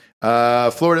 Yeah.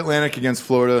 Florida Atlantic against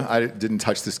Florida. I didn't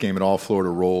touch this game at all.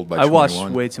 Florida rolled by I 21.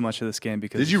 watched way too much of this game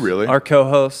because Did you really? Our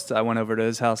co-host, I went over to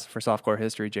his house for softcore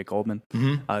history, Jake Goldman.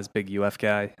 Mhm. He's a big UF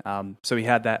guy. So he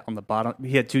had that on the bottom.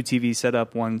 He had two TVs set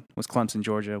up. One was Clemson,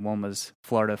 Georgia. One was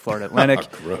Florida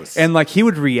Atlantic. Gross. And like he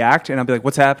would react, and I'd be like,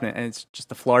 "What's happening?" And it's just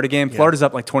the Florida game. Florida's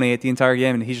up like 28 the entire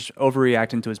game, and he's just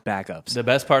overreacting to his backups. The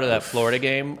best part of that Florida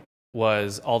game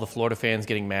was all the Florida fans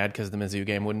getting mad because the Mizzou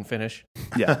game wouldn't finish.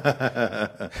 Yeah,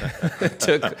 It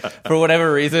took, for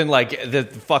whatever reason, like the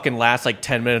fucking last like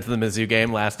 10 minutes of the Mizzou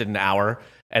game lasted an hour.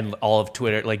 And all of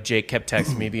Twitter, like Jake kept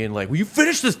texting me being like, will you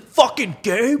finish this fucking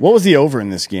game? What was the over in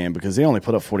this game? Because they only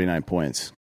put up 49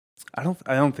 points. I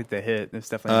don't think they hit. It's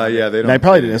definitely Yeah, they don't. And I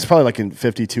probably did. It's probably like in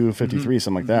 52, 53,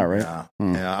 something like that, right?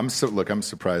 Yeah, I'm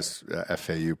surprised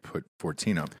FAU put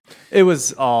 14 up. It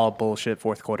was all bullshit.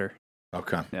 Fourth quarter.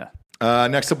 Okay. Yeah.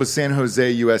 Next up was San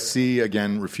Jose USC.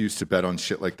 Again, refused to bet on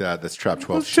shit like that. That's trap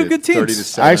 12 Those two shit. good teams.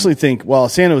 30-7. I actually think,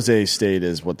 San Jose State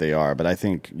is what they are, but I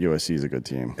think USC is a good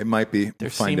team. It might be. They're We'll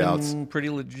find out. seeming pretty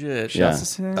legit. Yeah.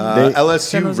 San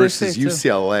LSU Jose versus State, too.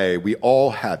 UCLA. We all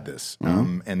had this,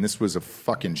 and this was a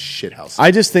fucking shithouse.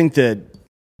 I just think that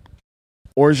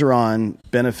Orgeron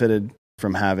benefited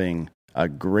from having a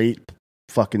great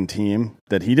fucking team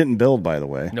that he didn't build, by the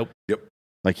way. Nope. Yep.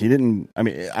 Like he didn't. I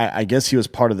mean, I guess he was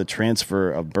part of the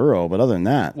transfer of Burrow, but other than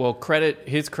that, Well,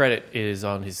 his credit is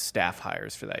on his staff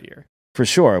hires for that year. for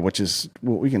sure. Which is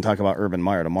we can talk about Urban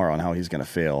Meyer tomorrow and how he's going to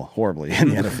fail horribly in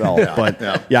the NFL. But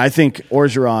I think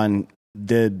Orgeron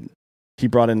he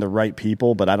brought in the right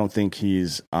people, but I don't think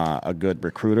he's a good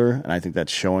recruiter, and I think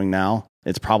that's showing now.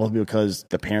 It's probably because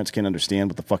the parents can't understand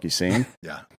what the fuck he's saying.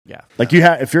 Yeah. Like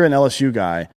if you're an LSU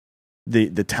guy,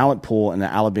 the talent pool in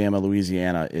Alabama,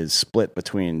 Louisiana is split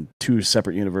between two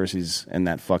separate universities in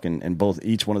that in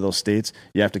each one of those states.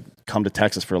 You have to come to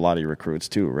Texas for a lot of your recruits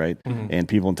too, right? And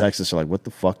people in Texas are like, "What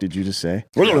the fuck did you just say?"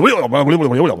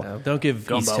 Don't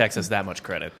give East Texas that much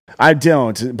credit. I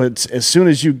don't. But as soon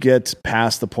as you get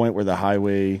past the point where the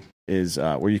highway is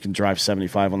where you can drive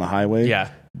 75 on the highway, Yeah.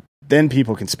 then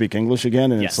people can speak English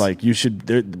again, and Yes. it's like you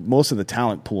should. Most of the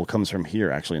talent pool comes from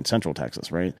here, actually, in Central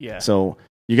Texas, right? Yeah. So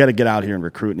you got to get out here and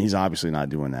recruit, and he's obviously not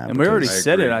doing that. And we already I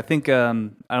said agree. it. I think I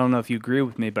don't know if you agree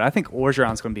with me, but I think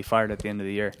Orgeron's going to be fired at the end of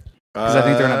the year because I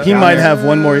think they're going to. He might have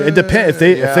one more. It depends if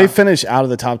they Yeah. finish out of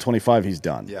the top 25, he's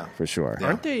done. Yeah. For sure.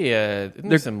 Aren't they? Isn't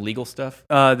there some legal stuff?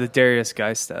 the Darius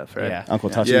Guy stuff, right? Yeah. Uncle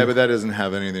Touchy. Yeah, but that doesn't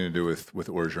have anything to do with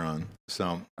Orgeron.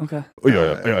 So Okay.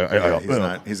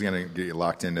 he's going to get you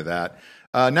locked into that.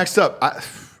 Next up,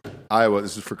 Iowa.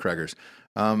 This is for Kreggers.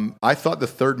 I thought the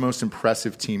third most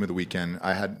impressive team of the weekend,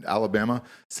 I had Alabama,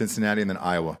 Cincinnati, and then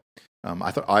Iowa.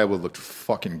 I thought Iowa looked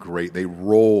fucking great. They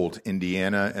rolled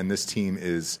Indiana, and this team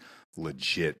is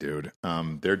legit, dude.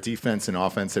 Their defense and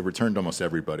offense, they returned almost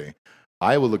everybody.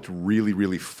 Iowa looked really,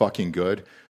 really fucking good.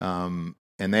 And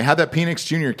they had that Penix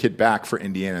Jr. kid back for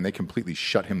Indiana, and they completely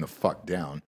shut him the fuck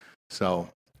down. So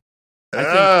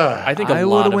I think a Iowa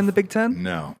lot to of win the Big Ten.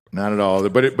 No, not at all.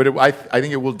 I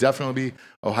think it will definitely be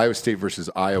Ohio State versus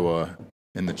Iowa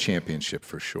in the championship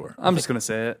for sure. I'm just gonna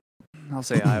say it. I'll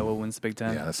say Iowa wins the Big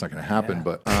Ten. Yeah, that's not going to happen. Yeah.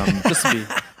 But Just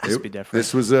to be different.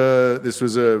 this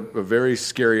was a very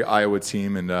scary Iowa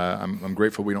team, and I'm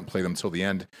grateful we don't play them till the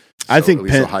end. So I think at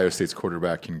least Penn- Ohio State's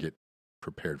quarterback can get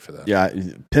prepared for that. Yeah,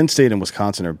 Penn State and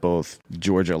Wisconsin are both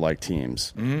Georgia-like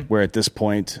teams. Mm-hmm. Where at this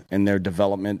point in their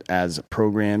development as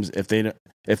programs, if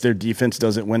their defense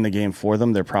doesn't win the game for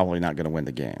them, they're probably not going to win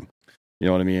the game. You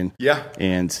know what I mean? Yeah.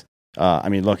 And I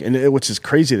mean, look, which is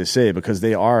crazy to say because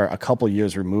they are a couple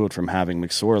years removed from having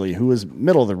McSorley, who was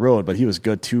middle of the road, but he was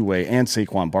good two-way, and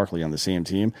Saquon Barkley on the same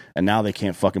team, and now they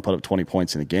can't fucking put up 20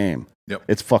 points in a game. Yep.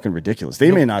 It's fucking ridiculous.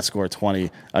 They may not score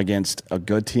 20 against a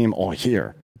good team all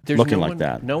year. There's looking no like one,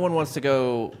 that. No one wants to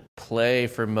go play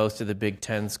for most of the Big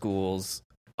Ten schools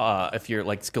if you're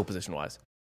like skill position wise,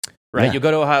 right? Yeah. You go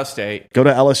to Ohio State. Go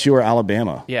to LSU or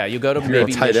Alabama. Yeah, you go to If you're a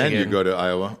maybe tight Michigan. end, you go to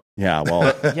Iowa. Yeah,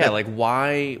 well, Yeah, like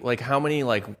why? Like how many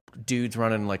like dudes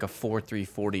running like a 4.3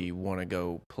 40 want to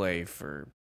go play for?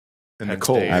 In the Penn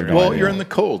cold. State or- I have no Well, idea. you're in the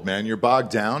cold, man. You're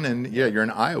bogged down, and yeah, you're in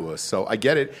Iowa. So I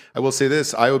get it. I will say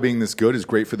this: Iowa being this good is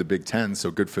great for the Big Ten, so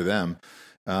good for them.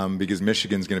 Because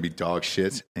Michigan's going to be dog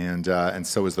shit, and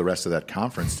so is the rest of that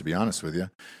conference. To be honest with you,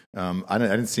 I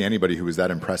didn't see anybody who was that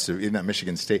impressive. Even that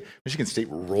Michigan State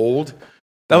rolled.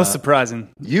 That was surprising.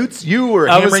 You were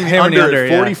I was hammering the hammering the under under,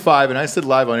 at yeah. 45, and I said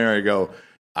live on air. I go,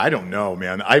 I don't know,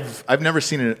 man. I've never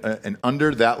seen an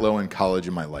under that low in college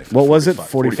in my life. What was it, It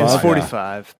 45? was Yeah.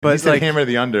 45, But but he it's said like hammer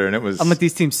the under, and it was. I'm like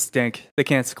these teams stink. They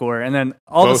can't score, and then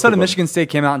all of Both a sudden of them. Michigan State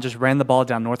came out and just ran the ball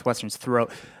down Northwestern's throat.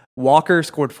 Walker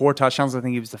scored 4 touchdowns. I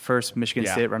think he was the first Michigan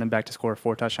Yeah. State running back to score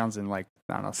 4 touchdowns in like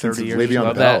I don't know Since 30 it's years.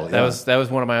 Le'Veon or so. Bell. That yeah. that was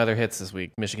one of my other hits this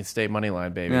week. Michigan State money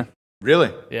line, baby. Yeah.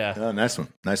 Really? Yeah. Oh, nice one.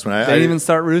 Nice one. They didn't even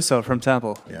start Russo from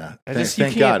Temple. Yeah. I Thank, just- you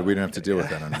thank can't- God we didn't have to deal with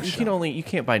that on the show. You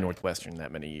can't buy Northwestern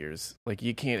that many years. Like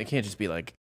you can't. It can't just be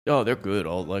like, oh, they're good.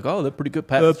 Oh, like oh, they're pretty good.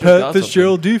 Pat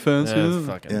Fitzgerald defense. Yeah,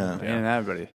 fucking, Yeah. And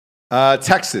everybody.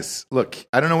 Texas. Look,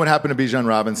 I don't know what happened to Bijan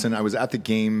Robinson. I was at the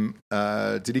game.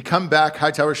 Did he come back?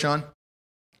 Hightower Sean?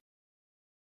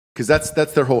 Because that's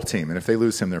their whole team, and if they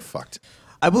lose him, they're fucked.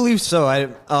 I believe so. I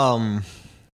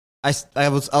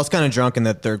was kind of drunk in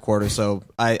that third quarter, so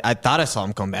I thought I saw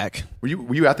him come back. Were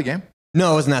you at the game?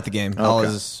 No, I wasn't at the game. Okay.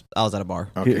 I was at a bar.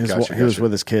 Okay, He gotcha. was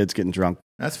with his kids getting drunk.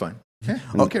 That's fine. Yeah,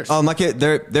 who cares? Oh, my kid,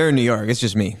 they're in New York. It's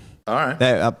just me. All right.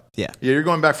 Yeah. Yeah, you're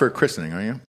going back for a christening, aren't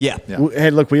you? Yeah. Yeah.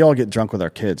 Hey, look, we all get drunk with our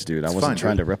kids, dude. I It's wasn't fine,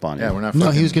 trying dude. to rip on you. Yeah, we're not. No, he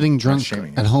fucking- was getting not drunk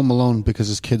shaming you. at home alone because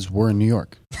his kids were in New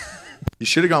York. You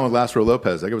should have gone with Lázaro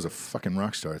Lopez. That guy was a fucking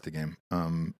rock star at the game.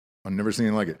 I've never seen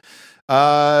anything like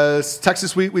it.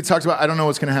 Texas, we talked about. I don't know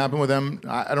what's going to happen with them.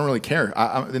 I don't really care.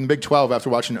 In the Big 12, after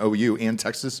watching OU and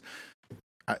Texas,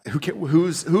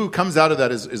 who comes out of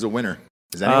that is a winner?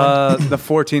 Is anyone? The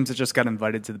 4 teams that just got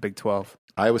invited to the Big 12.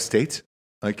 Iowa State.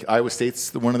 Like Iowa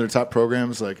State's one of their top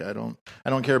programs. Like I don't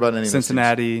care about any of those teams.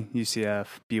 Cincinnati, UCF,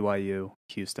 BYU,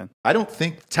 Houston. I don't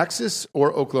think Texas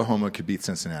or Oklahoma could beat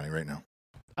Cincinnati right now.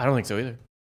 I don't think so either.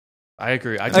 I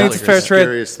agree. I think totally it's agree. fair That's the trade.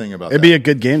 scariest thing about It'd that. be a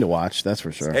good game to watch, that's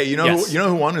for sure. Hey, you know Yes.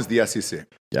 who won is the SEC.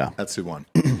 Yeah. That's who won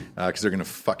because they're going to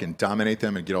fucking dominate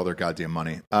them and get all their goddamn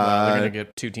money. They're going to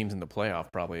get 2 teams in the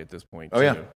playoff probably at this point. Oh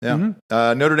yeah, too.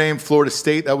 yeah. Notre Dame, Florida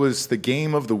State. That was the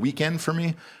game of the weekend for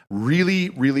me. Really,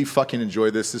 really fucking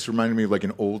enjoyed this. This reminded me of like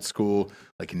an old school,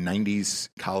 like '90s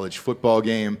college football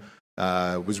game.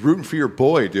 Was rooting for your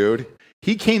boy, dude.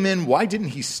 He came in. Why didn't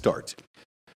he start?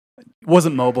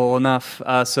 Wasn't mobile enough.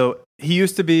 So he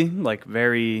used to be like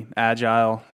very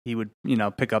agile. He would,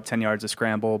 pick up 10 yards of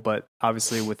scramble, but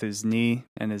obviously with his knee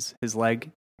and his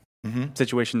leg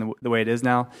situation the way it is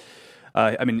now,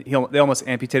 they almost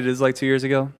amputated his leg 2 years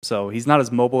ago. So he's not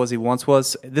as mobile as he once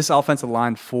was. This offensive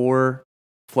line for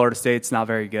Florida State's not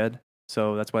very good.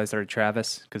 So that's why I started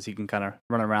Travis, because he can kind of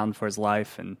run around for his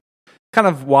life, and kind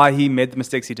of why he made the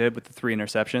mistakes he did with the 3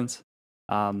 interceptions.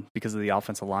 Because of the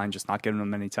offensive line just not giving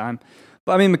him any time.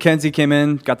 But McKenzie came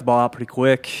in, got the ball out pretty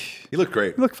quick. He looked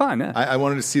great. He looked fine, yeah. I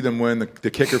wanted to see them win.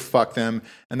 The kicker fucked them,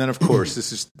 and then of course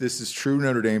this is true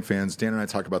Notre Dame fans. Dan and I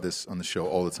talk about this on the show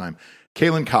all the time.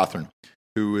 Kalen Cothran,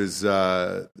 who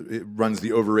runs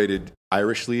the overrated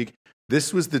Irish League.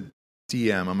 This was the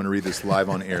DM. I'm going to read this live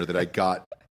on air that I got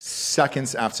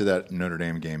seconds after that Notre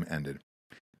Dame game ended.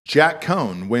 Jack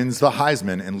Cohn wins the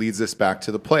Heisman and leads us back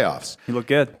to the playoffs. He looked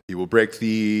good. He will break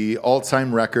the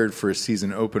all-time record for a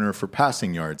season opener for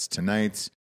passing yards tonight.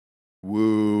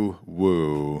 Woo,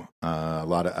 woo. A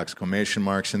lot of exclamation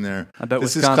marks in there. I bet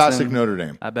this Wisconsin, is classic Notre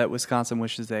Dame. I bet Wisconsin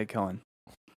wishes they had Cohen.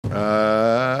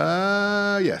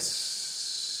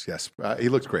 Yes. Yes. He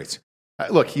looked great.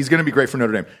 Look, he's going to be great for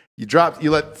Notre Dame.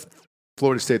 You let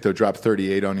Florida State, though, drop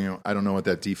 38 on you. I don't know what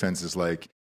that defense is like.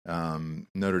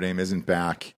 Notre Dame isn't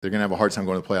back. They're going to have a hard time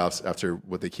going to the playoffs after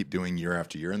what they keep doing year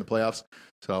after year in the playoffs.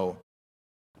 So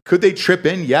could they trip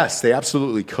in? Yes, they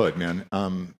absolutely could, man.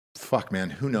 Fuck,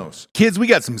 man. Who knows? Kids, we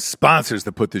got some sponsors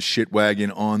that put this shit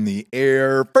wagon on the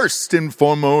air. First and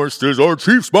foremost is our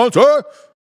chief sponsor,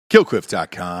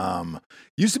 KillCliff.com.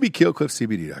 Used to be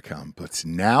KillCliffCBD.com, but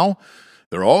now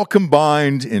they're all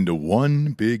combined into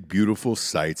one big, beautiful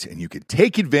site, and you could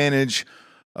take advantage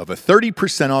of a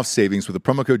 30% off savings with the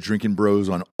promo code Drinking Bros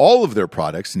on all of their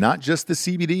products, not just the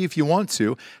CBD if you want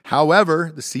to.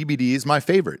 However, the CBD is my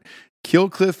favorite.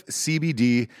 KillCliff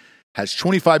CBD has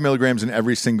 25 milligrams in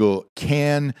every single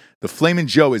can. The Flamin'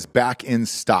 Joe is back in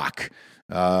stock.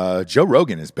 Joe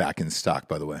Rogan is back in stock,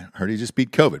 by the way. I heard he just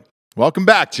beat COVID. Welcome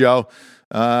back, Joe.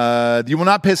 You will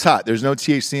not piss hot. There's no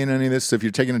THC in any of this, so if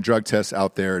you're taking a drug test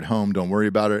out there at home, don't worry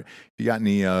about it. If you got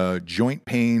any joint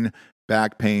pain,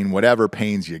 back pain, whatever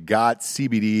pains you got,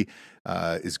 CBD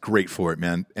is great for it,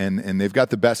 man. And they've got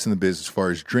the best in the biz as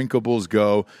far as drinkables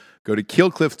go. Go to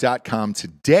KillCliff.com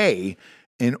today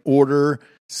and order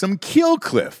some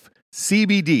KillCliff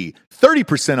CBD.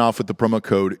 30% off with the promo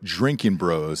code Drinking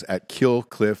Bros at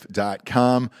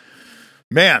KillCliff.com.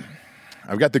 Man,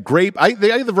 I've got the grape. I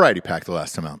got the variety pack the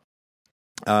last time out.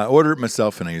 Ordered it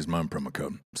myself, and I used my own promo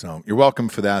code. So you're welcome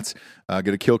for that. Go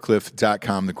to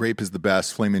KillCliff.com. The grape is the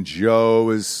best. Flamin' Joe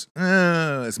is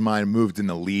mine. Moved in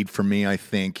the lead for me, I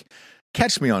think.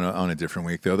 Catch me on a different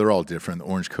week, though. They're all different. The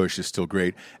Orange Kush is still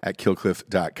great at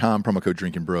KillCliff.com. Promo code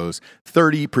Drinking Bros,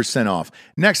 30% off.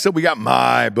 Next up, we got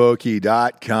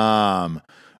MyBookie.com.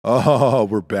 Oh,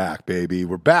 we're back, baby.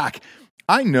 We're back.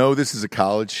 I know this is a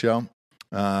college show.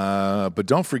 But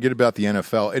don't forget about the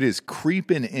NFL. It is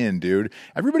creeping in, dude.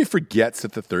 Everybody forgets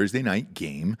that the Thursday night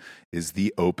game is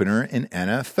the opener in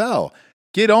NFL.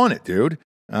 Get on it, dude.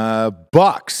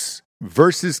 Bucks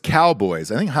versus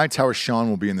Cowboys. I think Hightower Sean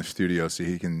will be in the studio so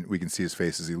we can see his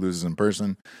face as he loses in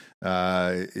person.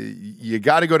 You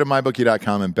got to go to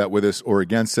mybookie.com and bet with us or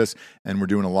against us, and we're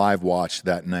doing a live watch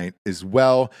that night as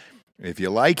well. If you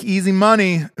like easy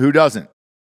money, who doesn't?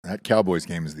 That Cowboys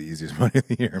game is the easiest money of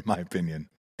the year, in my opinion.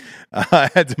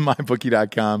 Head to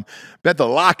mybookie.com. Bet the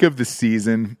lock of the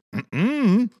season.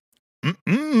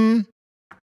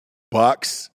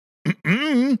 Bucks.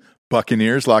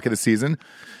 Buccaneers, lock of the season.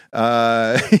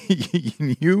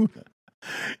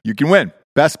 You can win.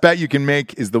 Best bet you can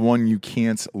make is the one you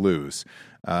can't lose.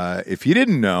 If you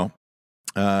didn't know,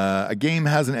 a game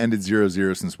hasn't ended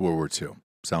 0-0 since World War II.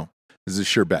 So this is a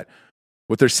sure bet.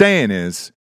 What they're saying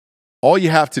is, all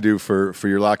you have to do for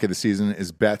your lock of the season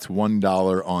is bet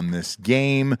 $1 on this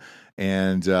game,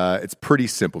 and it's pretty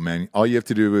simple, man. All you have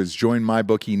to do is join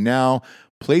MyBookie now,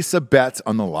 place a bet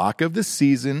on the lock of the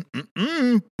season,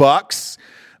 Bucks,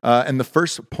 and the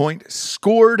first point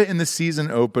scored in the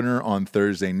season opener on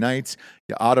Thursday nights,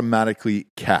 you automatically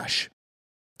cash.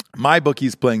 MyBookie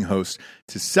is playing host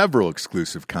to several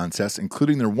exclusive contests,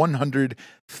 including their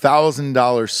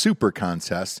 $100,000 super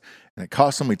contest, and it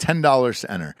costs only $10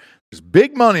 to enter. There's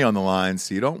big money on the line,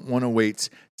 so you don't want to wait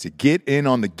to get in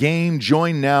on the game.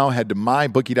 Join now. Head to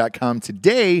mybookie.com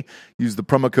today. Use the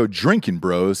promo code Drinking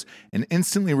Bros and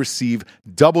instantly receive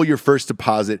double your first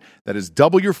deposit. That is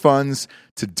double your funds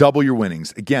to double your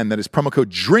winnings. Again, that is promo code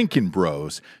Drinking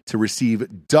Bros to receive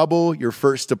double your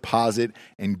first deposit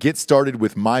and get started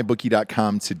with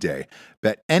mybookie.com today.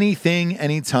 Bet anything,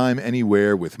 anytime,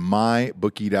 anywhere with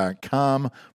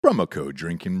mybookie.com. Promo code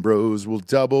Drinking Bros will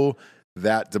double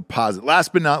that deposit.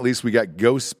 Last but not least, we got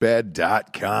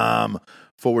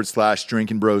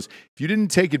ghostbed.com/Drinking Bros. If you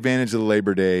didn't take advantage of the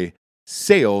Labor Day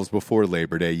sales before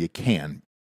Labor Day, you can.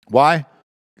 Why?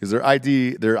 Because their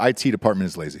IT department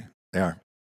is lazy. They are.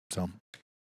 So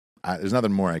there's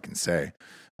nothing more I can say.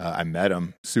 I met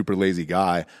him. Super lazy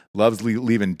guy. Loves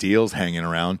leaving deals hanging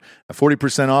around.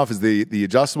 40% off is the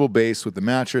adjustable base with the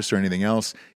mattress or anything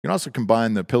else. You can also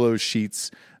combine the pillows,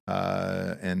 sheets,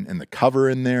 and the cover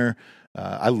in there.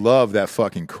 I love that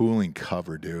fucking cooling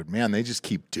cover, dude. Man, they just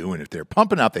keep doing it. They're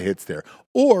pumping out the hits there.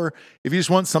 Or if you just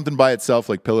want something by itself,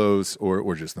 like pillows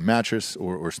or just the mattress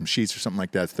or some sheets or something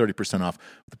like that, it's 30% off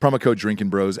with the promo code Drinking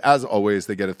Bros. As always,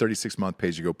 they get a 36-month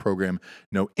pay-as-you-go program.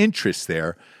 No interest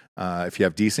there if you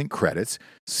have decent credits.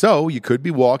 So you could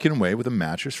be walking away with a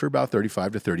mattress for about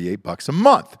 $35 to $38 a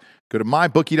month. Go to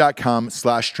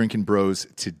mybookie.com/Drinking Bros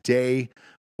today.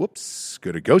 Go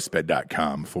to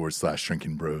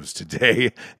ghostbed.com/Drinking Bros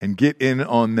today and get in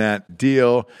on that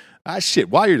deal.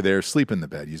 While you're there, sleep in the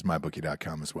bed. Use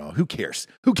mybookie.com as well. Who cares?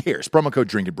 Promo code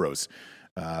Drinking Bros.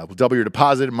 We'll double your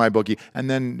deposit in MyBookie, and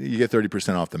then you get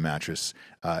 30% off the mattress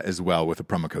as well with the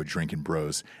promo code Drinking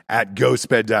Bros at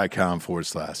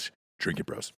ghostbed.com/Drinking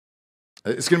Bros.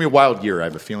 It's going to be a wild year, I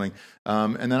have a feeling.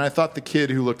 And then I thought the kid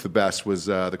who looked the best was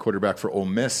the quarterback for Ole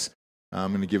Miss.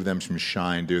 I'm going to give them some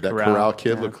shine, dude. That Corral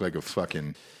kid looked like a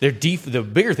fucking The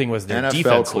bigger thing was their NFL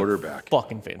defense quarterback.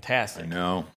 fucking fantastic. I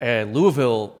know. And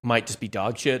Louisville might just be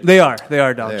dog shit. They are dog They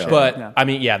shit. are. But yeah. I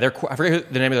mean, yeah, I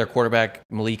forget the name of their quarterback,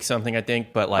 Malik something, I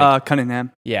think. But like,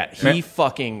 Cunningham. yeah,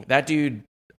 that dude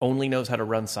only knows how to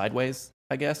run sideways,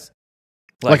 I guess.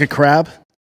 Like a crab?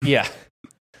 Yeah.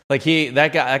 Like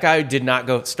that guy did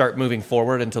not start moving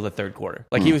forward until the third quarter.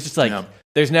 Like he was just like,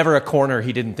 there's never a corner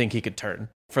he didn't think he could turn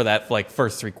for that like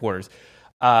first 3 quarters.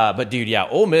 But dude, yeah,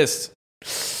 Ole Miss,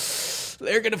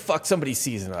 they're gonna fuck somebody's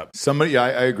season up.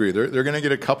 I agree. They're going to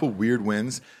get a couple weird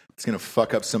wins. It's going to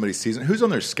fuck up somebody's season. Who's on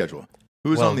their schedule?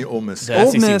 Who's on the Ole Miss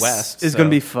schedule? The Ole SEC Miss West, is so- going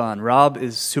to be fun. Rob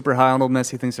is super high on Ole Miss.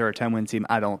 He thinks they're a 10-win team.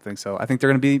 I don't think so. I think they're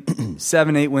going to be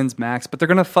 7-8 wins max, but they're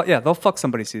going to fuck. Yeah, they'll fuck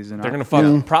somebody's season. They're up. gonna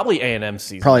fuck probably A&M's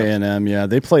season. Probably A&M, yeah.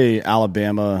 They play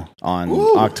Alabama on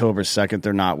October 2nd.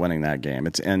 They're not winning that game.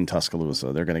 It's in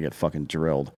Tuscaloosa. They're going to get fucking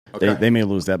drilled. Okay. They may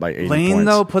lose that by 80 Lane points.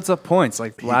 though puts up points.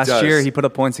 Like last does. year, he put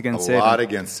up points A against lot Saban.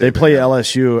 against They Saban. play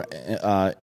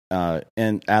LSU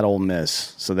and at Ole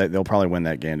Miss, so they'll probably win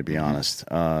that game, to be honest.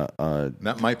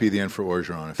 That might be the end for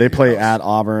Orgeron. if They he play goes. at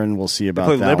Auburn. We'll see about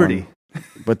play that Liberty. one.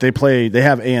 But they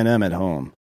have A&M at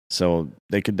home, so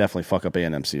they could definitely fuck up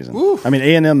A&M season. I mean,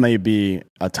 A&M may be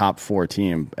a top 4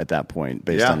 team at that point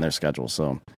based on their schedule,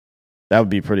 so that would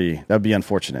be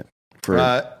unfortunate for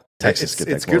Texas. It's, Get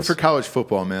that it's close. good for college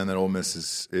football, man, that Ole Miss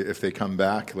is, if they come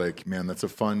back, like, man, that's a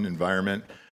fun environment.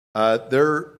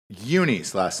 Their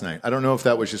unis last night, I don't know if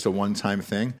that was just a one-time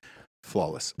thing.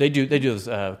 Flawless. They do this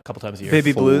a couple times a year.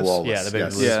 Baby Blues. Flawless, Yeah, the Baby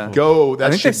yes. Blues. Yeah. Go. That I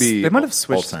think should be they might have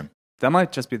switched. all-time. That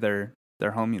might just be their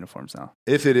home uniforms now.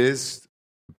 If it is,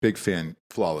 big fan.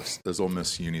 Flawless. Those Ole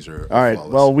Miss unis are All right.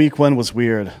 flawless. Well, week 1 was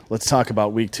weird. Let's talk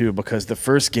about week 2 because the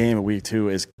first game of week 2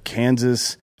 is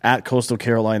Kansas at Coastal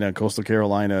Carolina. And Coastal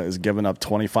Carolina is giving up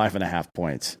 25.5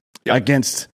 points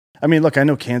against. I mean, look, I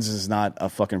know Kansas is not a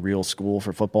fucking real school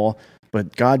for football,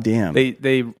 but goddamn,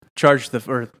 They charged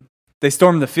they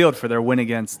stormed the field for their win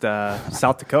against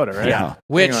South Dakota, right? Yeah.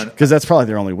 Which, Hang on. because that's probably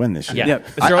their only win this year. yeah, Yep.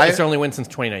 it's their only win since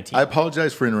 2019. I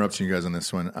apologize for interrupting you guys on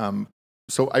this one.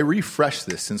 So I refreshed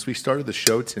this since we started the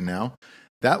show to now.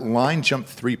 That line jumped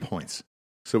 3 points.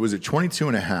 So it was at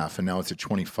 22.5, and now it's at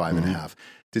 25.5.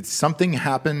 Did something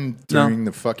happen during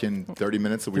the fucking 30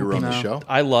 minutes that we were on the show?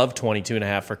 I love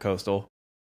 22.5 for Coastal.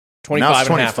 Now it's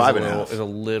 25.5 is a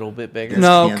little bit bigger.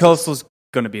 No, Kansas. Coastal's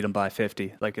going to beat them by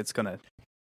 50. Like it's going to.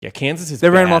 Yeah, Kansas is They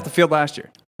ran them bad. off the field last year.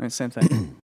 I mean, same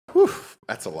thing. Whew,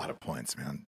 that's a lot of points,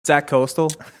 man. It's at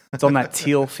Coastal. It's on that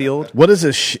teal field. What is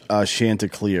a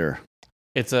Chanticleer?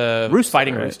 It's a Rooster,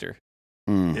 fighting right? rooster.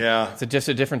 Yeah. It's just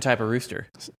a different type of rooster.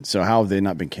 So how have they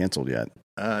not been canceled yet?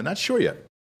 Not sure yet.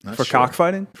 Not For sure.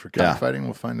 cockfighting? For cockfighting,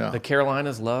 we'll find out. The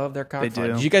Carolinas love their cockfighting.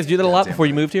 do. Did you guys do that a lot Goddamn before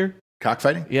you right. moved here?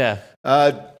 Cockfighting? Yeah.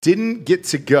 Didn't get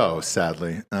to go,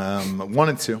 sadly.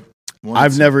 Wanted to.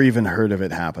 I've never even heard of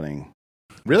it happening.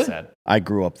 Really? Sad. I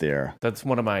grew up there, That's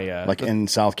one of my like in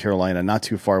South Carolina, not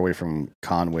too far away from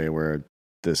Conway, where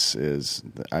this is.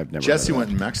 I've never. Jesse heard of went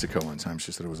that. in Mexico one time.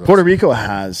 She said it was Puerto awesome. Rico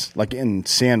has, like in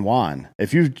San Juan,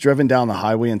 if you've driven down the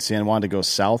highway in San Juan to go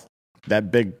south,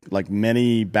 that big, like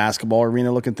mini basketball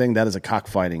arena looking thing, that is a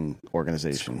cockfighting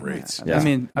organization. Great. Yeah. I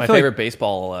mean, my I feel favorite like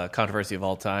baseball controversy of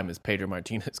all time is Pedro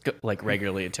Martinez like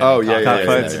regularly Oh, attending yeah, yeah, cockfights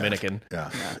yeah, in yeah, the yeah. Dominican.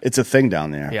 Yeah. It's a thing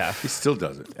down there. Yeah. He still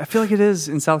does it. I feel like it is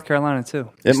in South Carolina too.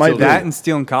 It might be. That and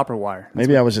stealing copper wire. That's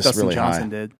Maybe what I was just Dustin really Johnson high.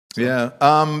 did.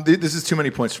 Yeah. This is too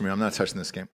many points for me. I'm not touching this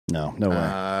game. No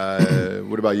way.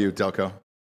 What about you, Delco?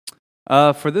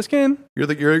 For this game, You're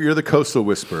the coastal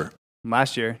whisperer.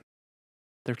 last year,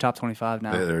 they're top 25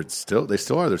 now. They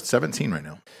still are. They're 17 right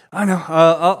now. I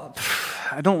know.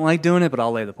 I don't like doing it, but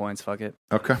I'll lay the points. Fuck it.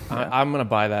 Okay. I'm going to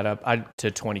buy that up to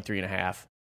 23.5.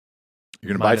 You're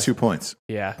going to buy Minus- 2 points.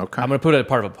 Yeah. Okay. I'm going to put it as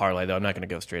part of a parlay, though. I'm not going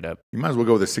to go straight up. You might as well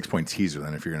go with a 6-point teaser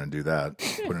then if you're going to do that.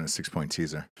 Put in a 6-point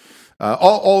teaser.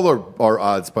 All our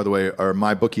odds, by the way, are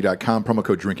mybookie.com. Promo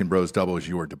code Drinking Bros doubles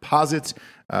your deposit.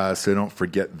 So don't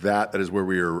forget that. That is where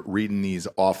we are reading these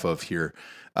off of here.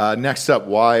 Next up,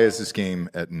 why is this game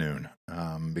at noon?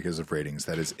 Because of ratings.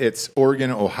 That is, it's Oregon,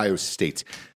 Ohio State.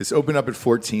 This opened up at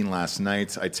 14 last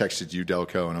night. I texted you,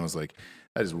 Delco, and I was like,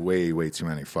 that is way, way too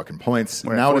many fucking points.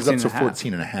 We're at Now it is up to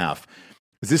 14.5. 14.5.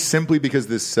 Is this simply because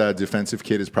this defensive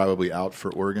kid is probably out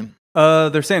for Oregon?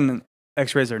 They're saying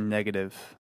X-rays are negative,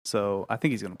 so I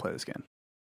think he's going to play this game.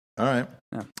 All right.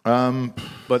 Yeah.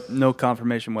 But no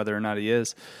confirmation whether or not he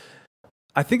is.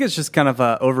 I think it's just kind of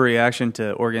an overreaction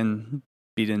to Oregon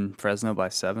beating Fresno by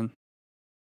 7.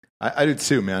 I do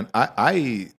too, man. I'm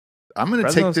going to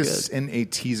take Fresno's this good. in a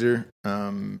teaser,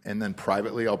 and then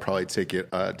privately I'll probably take it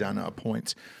down a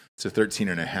point to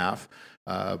 13.5.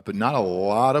 But not a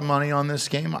lot of money on this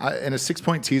game. In a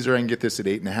 6-point teaser, I can get this at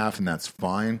 8.5, and that's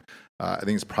fine. I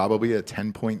think it's probably a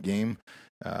 10-point game,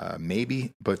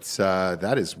 maybe. But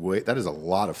that is a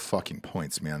lot of fucking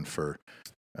points, man, for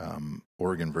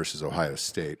Oregon versus Ohio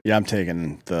State. Yeah, I'm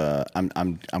taking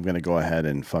I'm going to go ahead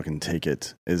and fucking take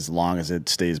it as long as it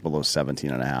stays below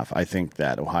 17.5. I think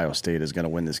that Ohio State is going to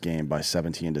win this game by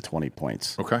 17 to 20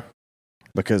 points. Okay.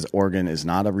 Because Oregon is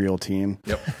not a real team.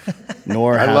 Yep.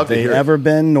 Nor I'd love have to they hear it. ever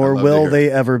been, nor I'd love to will hear it. they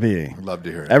ever be. I'd love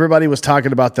to hear it. Everybody was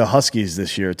talking about the Huskies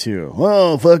this year too.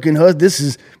 Oh, this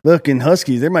is fucking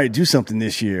Huskies. They might do something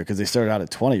this year because they started out at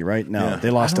 20 right now. Yeah. They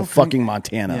lost to fucking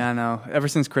Montana. Yeah, I know. Ever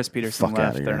since Chris Peterson Fuck outta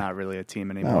left, here. they're not really a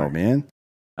team anymore. Oh man.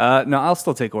 No, I'll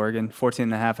still take Oregon.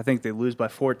 14.5. I think they lose by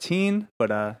 14,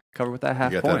 but cover with that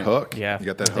half You got point. that hook? Yeah. You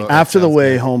got that I think hook? After the sounds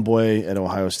way good. homeboy at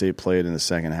Ohio State played in the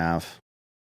second half,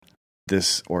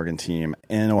 this Oregon team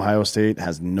in Ohio State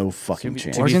has no fucking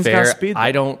chance. To be Oregon's got fair, speed, though.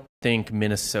 I don't think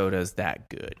Minnesota's that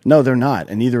good. No, they're not,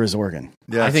 and neither is Oregon.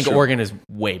 Yeah, I think that's true. Oregon is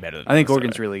way better than I think Minnesota.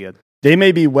 Oregon's really good. They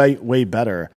may be way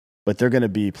better, but they're going to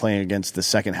be playing against the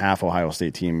second half Ohio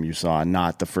State team you saw,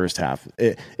 not the first half.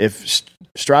 If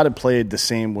Stroud had played the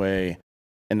same way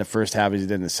in the first half as he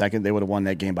did in the second, they would have won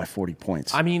that game by 40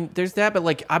 points. I mean, there's that, but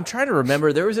like I'm trying to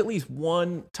remember, there was at least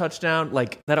one touchdown,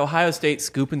 like that Ohio State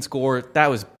scoop and score. That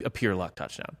was a pure luck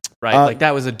touchdown, right? Like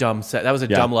that was a dumb set. That was a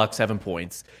dumb luck 7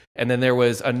 points. And then there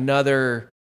was another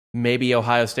maybe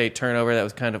Ohio State turnover that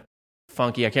was kind of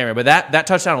funky. I can't remember, but that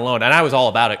touchdown alone, and I was all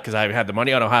about it because I had the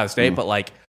money on Ohio State. But like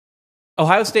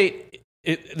Ohio State.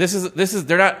 This is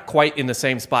they're not quite in the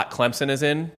same spot Clemson is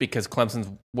in because Clemson's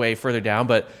way further down,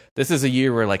 but this is a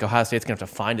year where like Ohio State's gonna have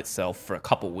to find itself for a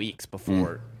couple weeks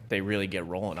before they really get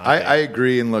rolling. I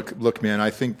agree. And look, man, I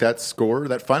think that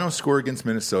final score against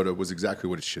Minnesota was exactly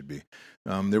what it should be.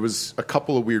 There was a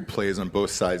couple of weird plays on both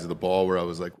sides of the ball where I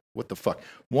was like, what the fuck?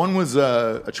 One was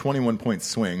a 21-point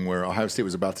swing where Ohio State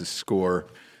was about to score.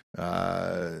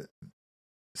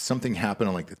 Something happened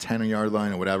on like the 10-yard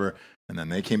line or whatever. And then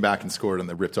they came back and scored, and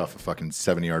they ripped off a fucking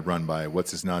 70-yard run by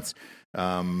what's his nuts.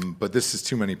 But this is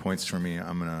too many points for me.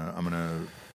 I'm gonna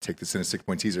take this in a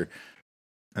 6-point teaser,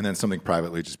 and then something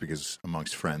privately just because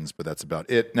amongst friends. But that's about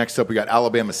it. Next up, we got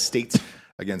Alabama State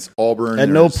against Auburn. At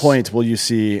no There's- point will you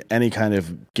see any kind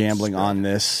of gambling on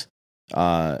this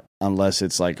unless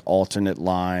it's like alternate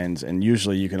lines, and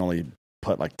usually you can only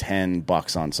put like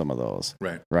 $10 on some of those.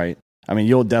 Right. I mean,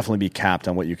 you'll definitely be capped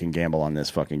on what you can gamble on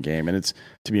this fucking game. And it's,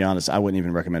 to be honest, I wouldn't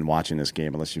even recommend watching this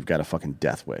game unless you've got a fucking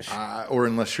death wish. or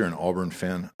unless you're an Auburn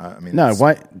fan. I mean, No, it's-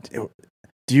 why?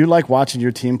 Do you like watching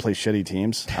your team play shitty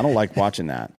teams? I don't like watching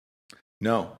that.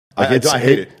 No, Like I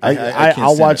hate it. I can't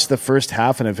I'll stand watch it. the first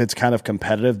half, and if it's kind of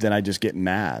competitive, then I just get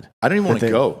mad. I didn't even want But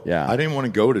to they- go. yeah. I didn't want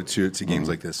to go to games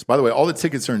like this. By the way, all the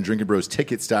tickets are in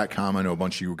drinkingbrostickets.com. I know a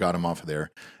bunch of you got them off of there.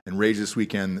 And Rage this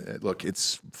weekend, look,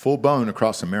 it's full bone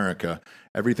across America.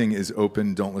 Everything is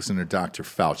open. Don't listen to Dr.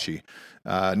 Fauci.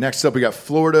 Next up, we got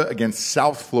Florida against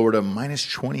South Florida, minus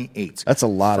 28. That's a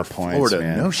lot for of points, Florida,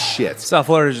 man. no shit. South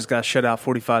Florida just got shut out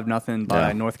 45-0 by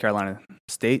Yeah. North Carolina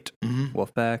State.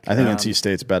 Wolfpack. I think NC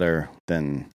State's better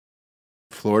than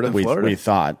Florida? we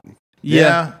thought.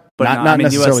 Yeah. but Not- no, not I mean,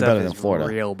 necessarily USF better than is Florida.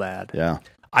 Real bad. Yeah.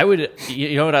 I would,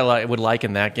 you know what I would like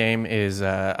in that game is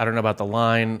I don't know about the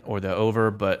line or the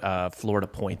over, but Florida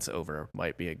points over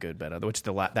might be a good bet. Which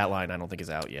that line I don't think is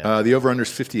out yet. The over-under is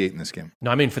 58 in this game.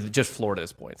 No, I mean for just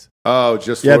Florida's points. Oh,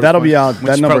 just Yeah, Florida that'll be points? out.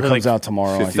 That is number probably comes like out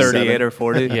tomorrow. I think. 38 or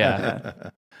 40. Yeah.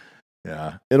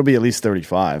 Yeah. It'll be at least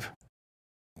 35.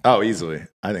 Oh, easily.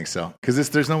 I think so. Because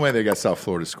there's no way they got South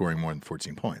Florida scoring more than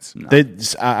 14 points.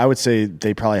 I would say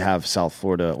they probably have South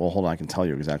Florida. Well, hold on. I can tell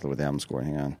you exactly what they have them scoring.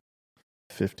 Hang on.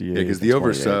 58. Yeah, because and the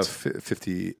over is 28.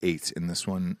 58 in this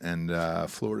one, and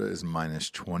Florida is minus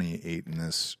 28 in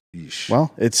this. Yeesh.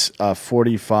 Well, it's a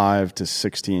 45 to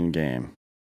 16 game.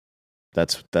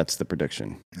 That's the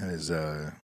prediction. that is.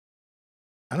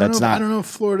 I That's don't know. not- I don't know if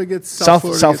Florida gets South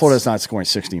Florida Florida's not scoring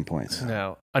 16 points.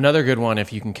 No, another good one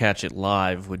if you can catch it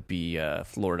live would be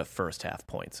Florida first half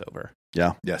points over.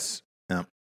 Yeah. Yes. Yeah.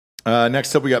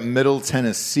 Next up, we got Middle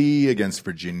Tennessee against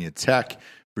Virginia Tech.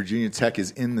 Virginia Tech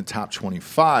is in the top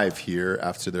 25 here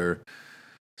after their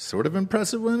sort of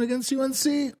impressive win against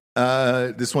UNC.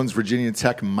 This one's Virginia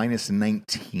Tech minus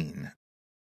 19.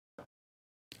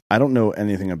 I don't know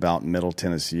anything about Middle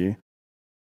Tennessee,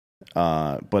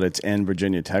 but it's in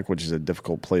Virginia Tech, which is a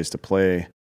difficult place to play.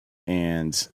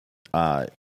 And I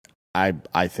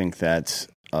think that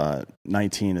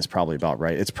 19 is probably about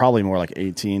right. It's probably more like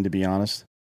 18, to be honest.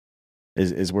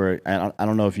 Is where I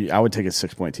don't know if I would take a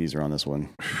 6-point teaser on this one.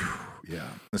 Yeah,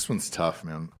 this one's tough,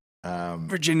 man.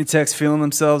 Virginia Tech's feeling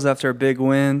themselves after a big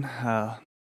win.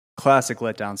 Classic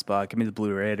letdown spot. Give me the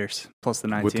Blue Raiders plus the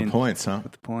 19 with the points, huh?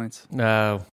 With the points.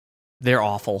 No, they're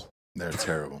awful. They're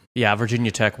terrible. Yeah,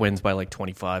 Virginia Tech wins by like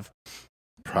 25.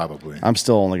 Probably. I'm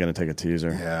still only going to take a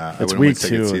teaser. Yeah, it's week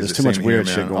 2. There's too much weird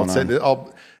shit going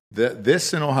on.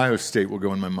 This and Ohio State will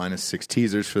go in my -6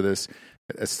 teasers for this.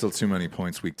 That's still too many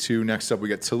points. Week 2. Next up, we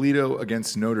got Toledo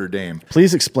against Notre Dame.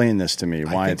 Please explain this to me.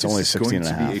 Why it's only 16 and a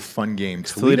half? It's going to be a fun game.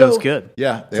 Toledo's good.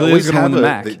 Yeah, Toledo's going to win the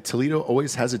MAC. Toledo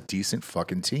always has a decent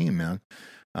fucking team, man.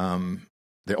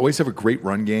 They always have a great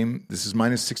run game. This is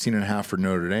 -16 and a half for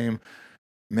Notre Dame.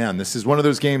 Man, this is one of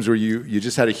those games where you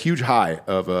just had a huge high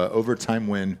of an overtime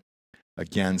win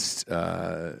against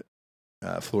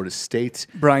Florida State.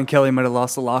 Brian Kelly might have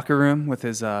lost the locker room with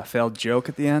his failed joke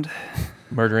at the end.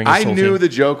 Murdering. I knew the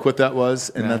joke what that was,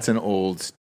 and that's an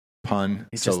old pun.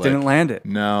 He just didn't land it.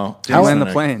 No, didn't land the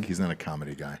plane. He's not a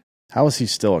comedy guy. How is he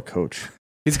still a coach?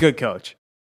 He's a good coach.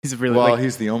 He's really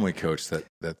he's the only coach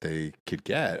that they could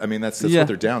get. I mean, that's what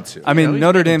they're down to. I mean,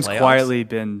 Notre Dame's quietly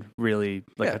been really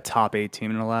a top 8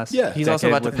 team in the last. Yeah, he's also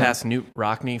about to pass Newt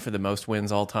Rockne for the most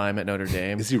wins all time at Notre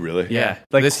Dame. Is he really? Yeah,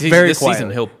 like this very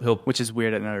season he'll which is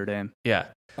weird at Notre Dame. Yeah.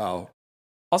 Oh.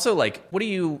 Also, like, what do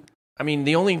you? I mean,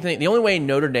 the only way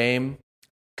Notre Dame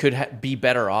could be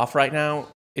better off right now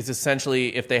is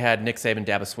essentially if they had Nick Saban,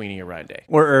 Dabo Swinney, or Ryan Day,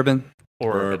 or Urban.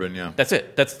 Or Urban, yeah. That's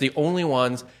it. That's the only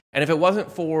ones. And if it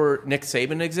wasn't for Nick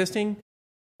Saban existing,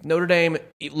 Notre Dame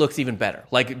looks even better.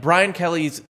 Like Brian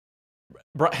Kelly's,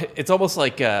 it's almost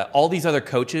like all these other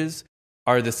coaches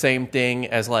are the same thing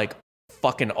as like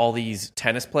fucking all these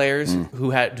tennis players who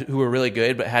were really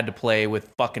good but had to play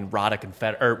with fucking Roddick and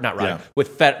Federer, or not Roddick,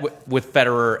 with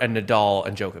Federer and Nadal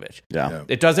and Djokovic. Yeah.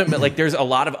 It doesn't like there's a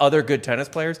lot of other good tennis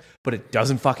players, but it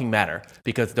doesn't fucking matter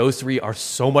because those three are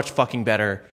so much fucking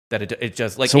better. That it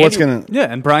just like so what's gonna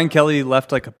and Brian Kelly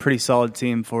left like a pretty solid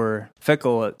team for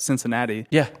Fickle at Cincinnati.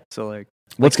 Yeah, so like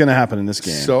what's gonna happen in this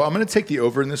game? So I'm gonna take the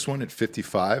over in this one at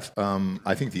 55.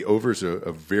 I think the over is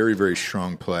a very, very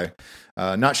strong play.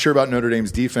 Not sure about Notre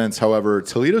Dame's defense, however,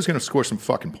 Toledo's gonna score some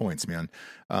fucking points, man.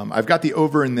 I've got the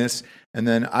over in this, and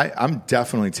then I'm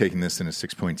definitely taking this in a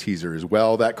 6-point teaser as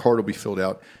well. That card will be filled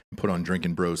out and put on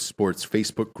Drinking Bros Sports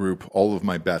Facebook group. All of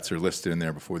my bets are listed in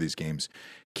there before these games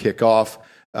kick off.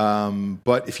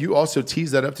 But if you also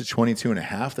tease that up to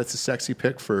 22.5, that's a sexy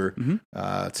pick for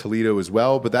Toledo as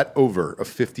well. But that over of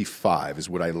 55 is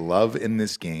what I love in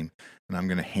this game, and I'm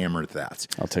going to hammer that.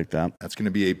 I'll take that. That's going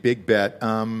to be a big bet.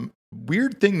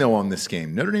 Weird thing, though, on this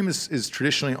game. Notre Dame is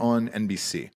traditionally on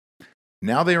NBC.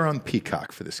 Now they are on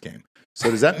Peacock for this game. So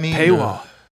does that mean paywall?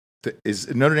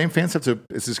 Is Notre Dame fans have to?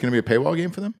 Is this going to be a paywall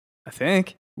game for them? I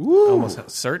think. Ooh. Almost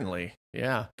certainly.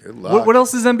 Yeah. Good luck. What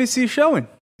else is NBC showing?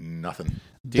 Nothing.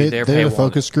 Dude, they have a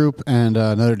focus group, and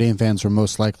Notre Dame fans were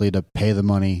most likely to pay the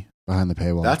money behind the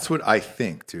paywall. That's what I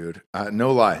think, dude.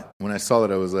 No lie. When I saw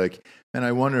that, I was like, man,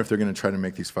 I wonder if they're going to try to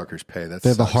make these fuckers pay.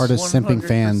 They're the hardest 100%. Simping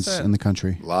fans in the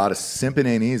country. A lot of simping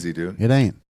ain't easy, dude. It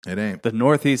ain't. The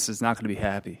Northeast is not going to be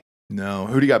happy. No.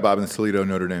 Who do you got, Bob, in the Toledo,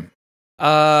 Notre Dame?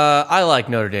 I like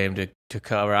Notre Dame to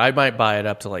cover. I might buy it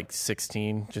up to like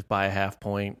 16, just buy a half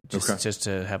point, just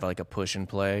to have like a push and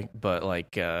play. But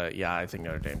like, I think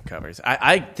Notre Dame covers.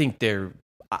 I think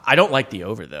I don't like the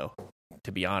over though,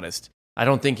 to be honest. I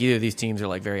don't think either of these teams are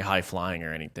like very high flying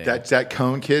or anything. That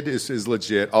Cone kid is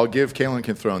legit. I'll give Kalen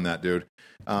Conthron that, dude.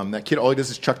 That kid, all he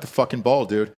does is chuck the fucking ball,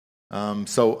 dude.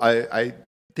 So I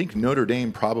think Notre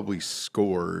Dame probably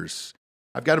scores.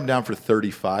 I've got him down for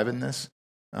 35 in this.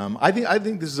 I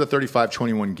think this is a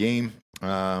 35-21 game.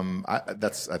 I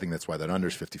think that's why that under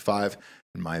is 55,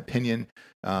 in my opinion.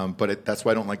 But that's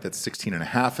why I don't like that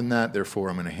 16.5 in that. Therefore,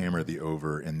 I'm going to hammer the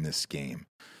over in this game.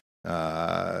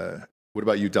 What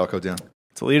about you, Delco Dan?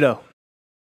 Toledo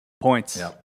points.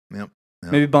 Yep.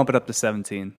 Maybe bump it up to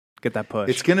 17. Get that push.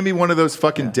 It's going to be one of those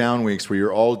fucking down weeks where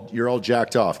you're all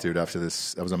jacked off, dude. After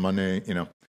this, that was a Monday,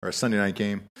 or a Sunday night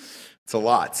game. It's a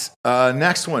lot.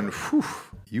 Next one.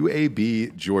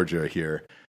 UAB Georgia here.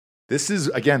 This is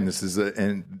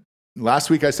and last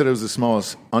week I said it was the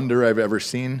smallest under I've ever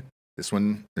seen. This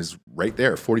one is right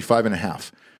there,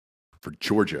 45.5 for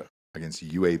Georgia against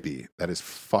UAB. That is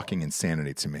fucking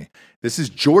insanity to me. This is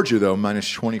Georgia though, minus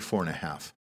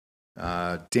 24.5.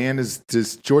 Dan,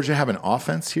 does Georgia have an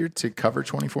offense here to cover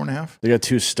 24.5? They got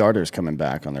 2 starters coming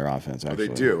back on their offense. Actually,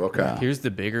 they do. Okay. Yeah. Here's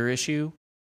the bigger issue.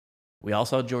 We all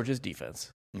saw Georgia's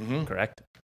defense, correct?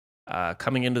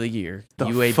 Coming into the year, The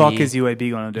UAB, fuck is UAB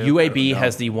going to do? UAB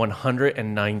has the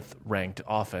 109th ranked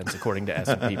offense according to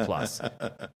S&P Plus. All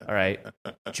right,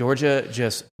 Georgia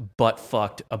just butt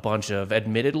fucked a bunch of,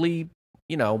 admittedly,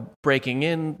 breaking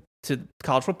in to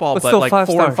college football, But but still like 5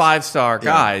 4 and stars. 5-star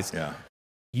guys. Yeah.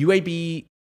 UAB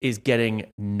is getting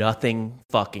nothing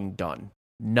fucking done.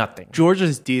 Nothing.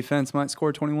 Georgia's defense might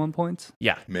score 21 points.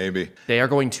 Yeah. Maybe. They are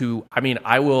going to,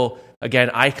 I will,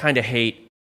 again, I kind of hate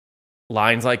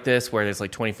lines like this where there's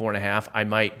like 24.5. I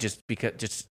might just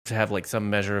to have like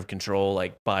some measure of control,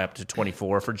 like buy up to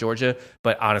 24 for Georgia.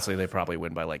 But honestly, they probably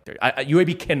win by like 30.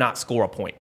 UAB cannot score a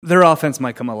point. Their offense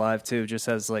might come alive too, just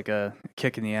as like a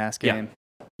kick in the ass game.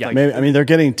 Yeah. Like, Maybe, they're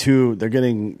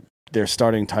getting their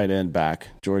starting tight end back.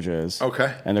 Georgia is.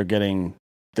 Okay. And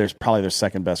there's probably their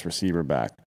second best receiver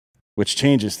back, which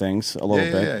changes things a little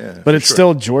bit. Yeah, but for it's sure.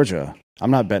 still Georgia. I'm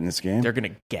not betting this game. They're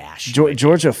going to gash.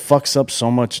 Georgia fucks up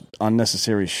so much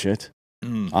unnecessary shit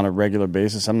on a regular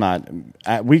basis. I'm not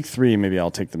at week 3. Maybe I'll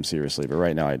take them seriously, but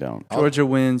right now I don't. Georgia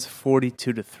wins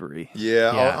 42-3.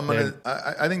 Yeah,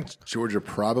 I think Georgia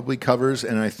probably covers,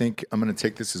 and I think I'm going to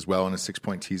take this as well in a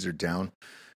 6-point teaser down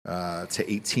to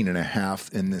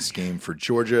 18.5 in this game for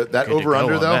Georgia. That Good to over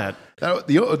under go on though,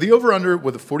 the over under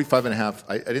with a 45.5.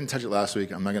 I didn't touch it last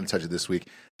week. I'm not going to touch it this week.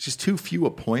 It's just too few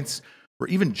of points. Where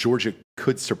even Georgia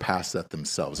could surpass that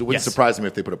themselves. It wouldn't surprise me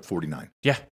if they put up 49.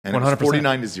 Yeah, and 100%. it was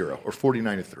 49-0 or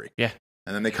 49-3. Yeah,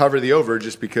 and then they cover the over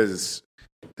just because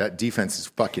that defense is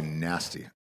fucking nasty.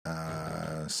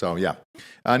 So yeah.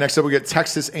 Next up, we get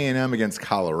Texas A&M against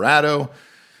Colorado.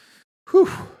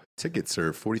 Whew. Tickets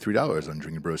are $43 on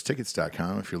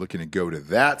drinkingbrostickets.com if you're looking to go to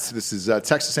that. So this is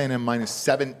Texas A&M minus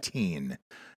 17,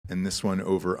 and this one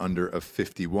over under of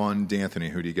 51. D'Anthony,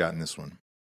 who do you got in this one?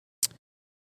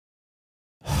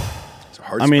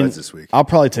 Hard spreads this week. I'll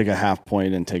probably take a half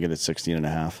point and take it at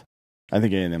 16.5. I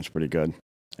think A&M's pretty good.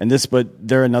 But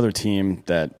they're another team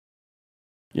that,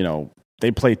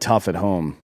 they play tough at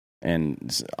home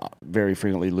and very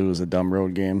frequently lose a dumb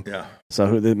road game. Yeah.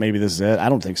 So maybe this is it. I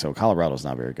don't think so. Colorado's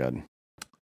not very good.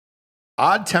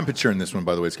 Odd temperature in this one,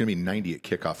 by the way. It's going to be 90 at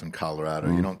kickoff in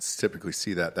Colorado. You don't typically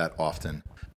see that often.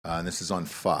 And this is on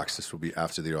Fox. This will be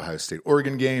after the Ohio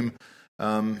State-Oregon game.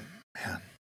 Man.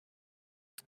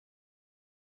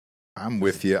 I'm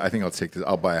with you. I think I'll take this.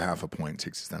 I'll buy a half a point.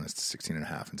 Takes us down to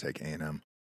 16.5 and take A&M.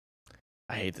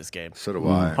 I hate this game. So do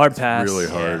I. Hard It's pass. really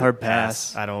hard. Yeah, hard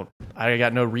pass. I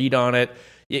got no read on it.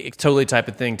 It's totally type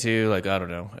of thing too. Like, I don't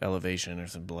know, elevation or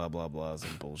some blah, blah, blahs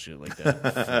and bullshit like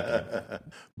that.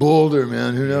 Boulder,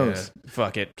 man. Who knows? Yeah,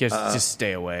 fuck it. Just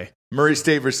stay away. Murray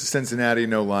State versus Cincinnati.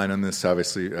 No line on this.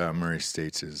 Obviously, Murray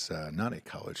State is not a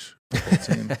college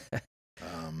football team.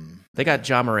 They got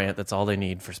Ja Morant. That's all they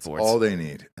need for sports. All they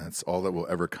need. That's all that will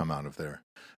ever come out of there.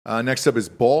 Next up is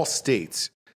Ball State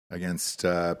against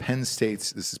Penn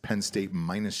State. This is Penn State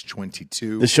minus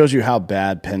 22. This shows you how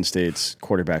bad Penn State's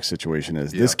quarterback situation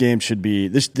is. Yeah. This game should be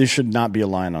there should not be a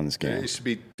line on this game. It should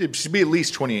be at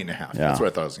least 28.5. Yeah. That's what I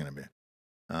thought it was going to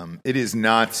be. It is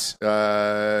not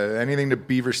anything to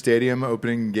Beaver Stadium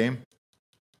opening game.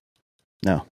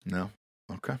 No.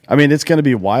 Okay. I mean, it's going to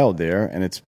be wild there,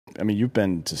 and you've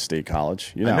been to State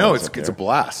College. I know it's a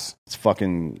blast. It's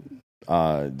fucking.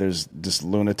 There's just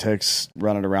lunatics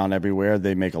running around everywhere.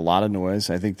 They make a lot of noise.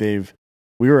 I think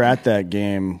we were at that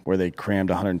game where they crammed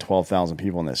 112,000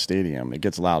 people in that stadium. It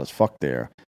gets loud as fuck there.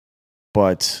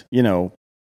 But,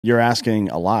 you're asking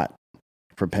a lot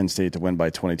for Penn State to win by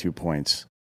 22 points.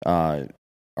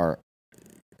 Or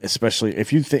especially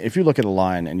if you look at a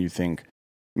line and you think,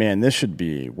 man, this should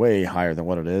be way higher than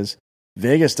what it is.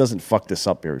 Vegas doesn't fuck this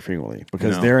up very frequently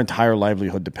because their entire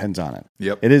livelihood depends on it.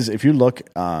 Yep. It is, if you look,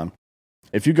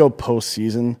 if you go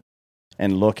postseason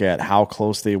and look at how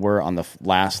close they were on the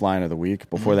last line of the week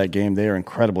before that game, they are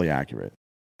incredibly accurate.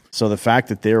 So the fact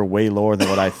that they're way lower than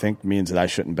what I think means that I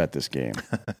shouldn't bet this game.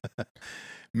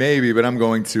 Maybe, but I'm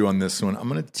going to on this one. I'm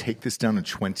going to take this down to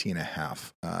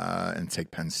 20.5 and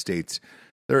take Penn State.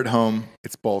 They're at home.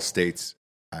 It's Ball State.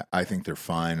 I think they're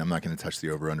fine. I'm not going to touch the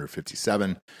over-under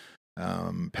 57.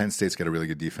 Penn State's got a really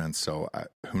good defense, so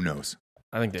who knows?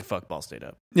 I think they fuck Ball State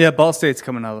up. Yeah, Ball State's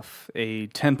coming off a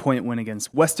 10-point win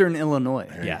against Western Illinois.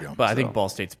 There you go. But I think Ball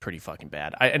State's pretty fucking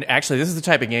bad. And actually, this is the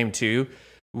type of game, too,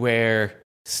 where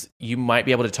you might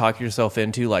be able to talk yourself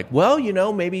into, like,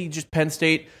 well, maybe just Penn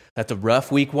State, that's a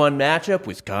rough week 1 matchup.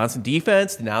 Wisconsin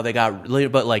defense. Now they got,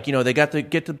 but they got to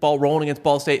get the ball rolling against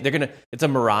Ball State. It's a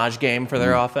mirage game for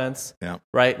their offense. Yeah.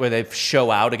 Right? Where they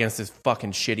show out against this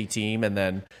fucking shitty team and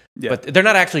then, but they're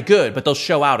not actually good, but they'll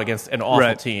show out against an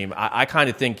awful team. I kind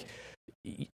of think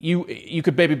You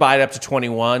could maybe buy it up to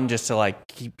 21 just to like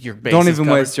keep your bases Don't even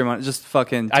covered. waste your money. Just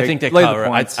fucking. I think they lay cover. the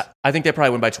points. I think they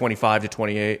probably win by 25 to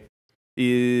 28.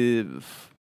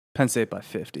 Penn State by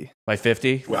 50. By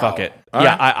 50? Wow. Fuck it. All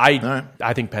yeah, right. All right.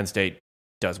 I think Penn State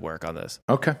does work on this.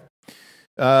 Okay.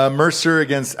 Mercer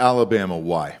against Alabama.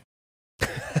 Why?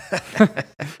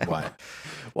 Why?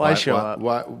 Why show up?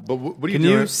 Why? But what are you Can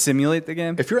doing? you simulate the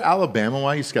game? If you're Alabama,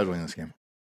 why are you scheduling this game?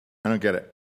 I don't get it.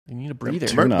 You need a breather.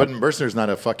 Tune up. But Mercer's not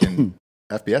a fucking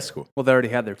FBS school. Well, they already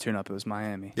had their tune-up. It was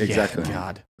Miami. Exactly. Yeah,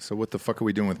 God. So what the fuck are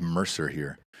we doing with Mercer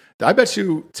here? I bet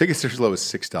you tickets are as low as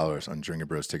 $6 on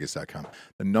DrinkerBrosTickets.com.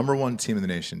 The number one team in the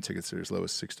nation, tickets are as low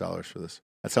as $6 for this.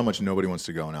 That's how much nobody wants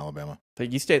to go in Alabama.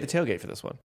 You stay at the tailgate for this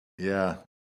one. Yeah.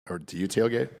 Or do you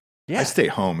tailgate? Yeah. I stay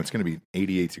home. It's going to be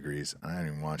 88 degrees. I didn't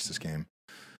even watch this game.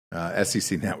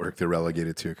 SEC Network, they're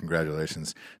relegated to.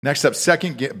 Congratulations. Next up,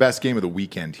 second best game of the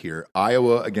weekend here.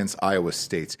 Iowa against Iowa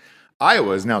State.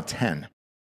 Iowa is now 10.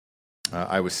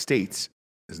 Iowa State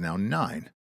is now 9.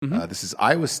 This is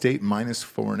Iowa State minus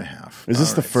 4.5. Is this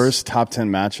All the right. first top 10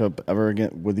 matchup ever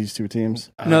again with these two teams?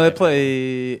 No, they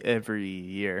play every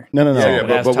year. No. Yeah, It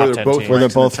has but top where 10 they're both teams. Where they're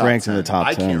ranked in the both top ranked in the 10. top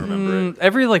I 10. can't remember it.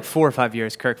 Every like 4 or 5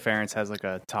 years, Kirk Ferentz has like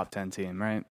a top 10 team,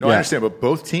 right? No, I Yeah. understand, but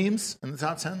both teams in the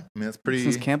top 10? I mean, that's pretty...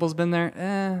 Since Campbell's been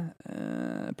there,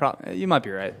 you might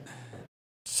be right.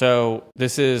 So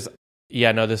this is,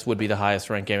 this would be the highest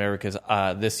ranked game ever because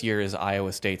this year is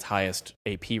Iowa State's highest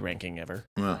AP ranking ever.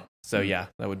 Well, So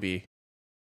that would be.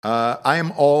 I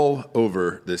am all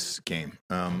over this game.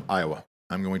 Iowa.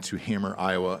 I'm going to hammer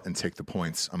Iowa and take the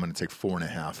points. I'm going to take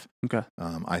 4.5. Okay.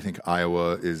 I think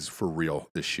Iowa is for real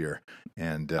this year.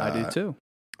 And I do too.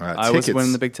 Tickets, Iowa's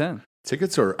winning the Big Ten.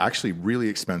 Tickets are actually really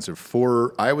expensive.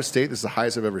 For Iowa State, this is the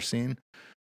highest I've ever seen.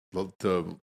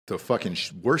 The fucking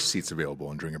worst seats available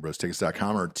on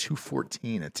DrinkerBrosTickets.com are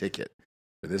 $214 a ticket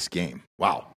for this game.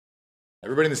 Wow.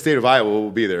 Everybody in the state of Iowa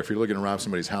will be there. If you're looking to rob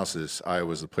somebody's houses,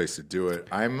 Iowa's the place to do it.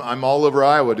 I'm all over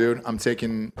Iowa, dude. I'm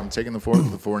taking the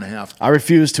 4.5. I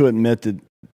refuse to admit that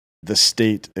the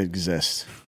state exists,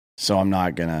 so I'm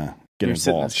not gonna get You're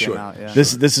sitting involved. this game Sure. out, yeah.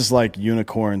 This is like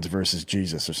unicorns versus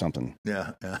Jesus or something.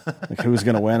 Yeah. Like who's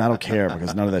gonna win? I don't care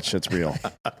because none of that shit's real.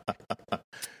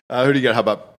 Who do you got? How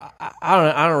about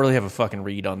I don't really have a fucking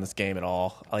read on this game at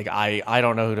all. Like I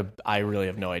don't know who to. I really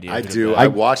have no idea. I who to do. bet. I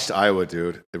watched Iowa,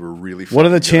 dude. They were really What are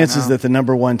the fucking good. chances that the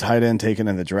number one tight end taken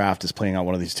in the draft is playing on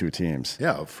one of these two teams?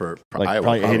 Yeah, for Like Iowa.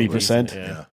 probably 80%.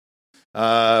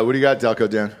 Yeah. What do you got, Delco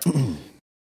Dan?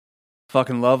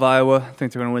 Fucking love Iowa. I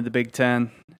think they're going to win the Big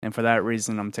Ten. And for that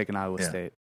reason, I'm taking Iowa Yeah.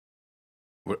 State.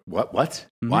 What?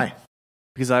 Mhm. Why?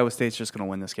 Because Iowa State's just going to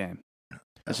win this game.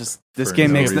 It's just, this For game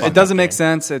no makes, reason. it doesn't make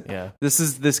sense. Yeah. This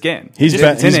is this game. He's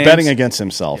It's he's in betting Ames. against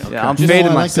himself. Yeah, I'm You know, fading I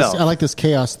like myself. This, I like this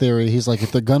chaos theory. He's like,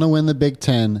 if they're gonna win the Big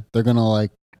Ten, they're gonna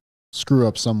like screw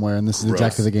up somewhere, and this is Gross.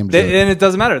 exactly the game to do it. And it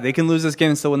doesn't matter. They can lose this game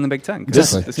and still win the Big Ten. 'Cause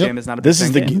Exactly. This Yep. game is not a Big This Ten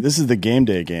is the game. this is the game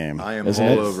day game. I am isn't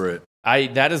all it? over it.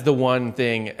 That is the one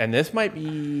thing, and this might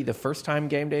be the first time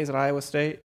game days at Iowa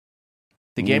State.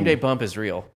 The game day bump is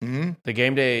real. Mm-hmm. The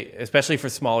game day, especially for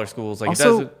smaller schools, like it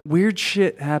Also, does. weird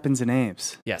shit happens in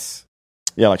Ames. Yes.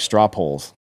 Yeah, like straw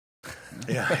polls.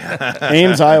 Yeah.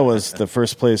 Ames, Iowa is the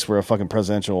first place where a fucking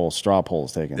presidential straw poll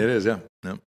is taken. It is, yeah.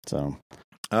 Yep. So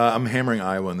I'm hammering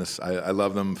Iowa in this. I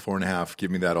love them. 4.5.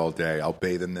 Give me that all day. I'll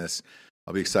bathe in this.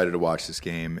 I'll be excited to watch this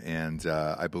game, and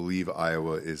I believe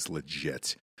Iowa is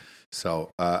legit. So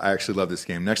I actually love this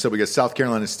game. Next up, we got South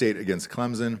Carolina State against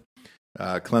Clemson.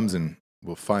 Clemson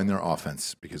will find their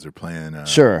offense because they're playing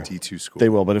Sure. D2 school. they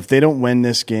will, but if they don't win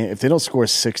this game, if they don't score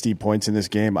 60 points in this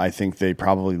game, I think they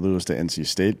probably lose to NC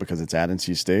State because it's at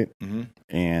NC State, Mhm.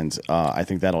 and I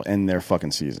think that'll end their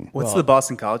fucking season. What's the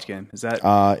Boston College game? Is that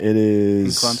It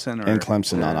is In Clemson or- in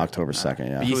Clemson on October 2nd.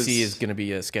 Yeah, BC is going to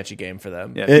be a sketchy game for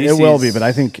them. Yeah. it will be, BC's but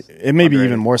I think it may be underrated.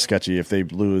 even more sketchy if they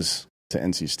lose to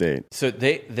NC State. So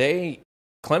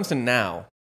Clemson now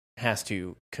has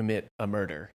to commit a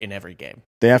murder in every game.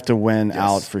 They have to win Yes.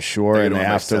 out for sure, They and don't they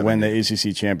have have to win the 70.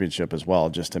 ACC championship as well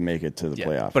just to make it to the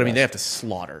playoff. But I mean, they race. have to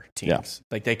slaughter teams. Yeah.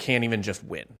 Like they can't even just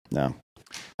win. No.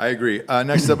 I agree.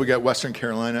 Next up, we got Western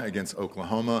Carolina against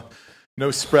Oklahoma.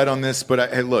 No spread on this,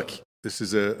 but hey, look, this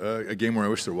is a game where I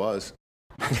wish there was.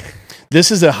 This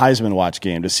is a Heisman watch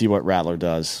game to see what Rattler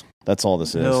does. That's all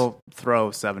this is. he'll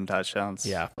throw 7 touchdowns.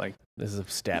 Yeah. Like This is a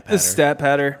stat pattern. this stat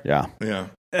pattern. Yeah. Yeah.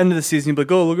 End of the season, you'll be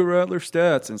like, oh, look at Rattler's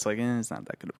stats. And it's like, it's not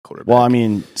that good of a quarterback. Well, I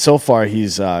mean, so far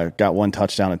he's got 1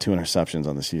 touchdown and 2 interceptions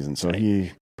on the season, so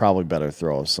he probably better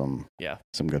throw some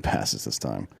good passes this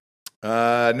time.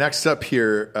 Next up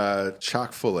here,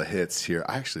 chock full of hits here.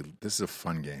 This is a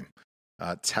fun game.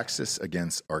 Texas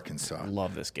against Arkansas.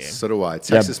 Love this game. So do I.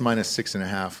 Texas minus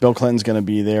 6.5. Bill Clinton's going to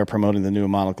be there promoting the new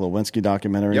Monica Lewinsky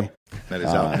documentary. Yep. That is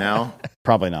out now.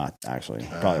 Probably not, actually.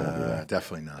 Probably won't be there.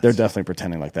 Definitely not. They're definitely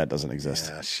pretending like that doesn't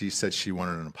exist. Yeah, she said she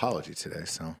wanted an apology today.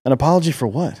 So An apology for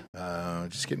what?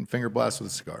 just getting finger blasted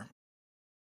with a cigar.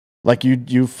 Like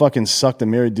you fucking sucked a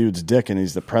married dude's dick and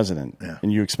he's the president. Yeah.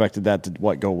 And you expected that to,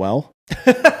 go well?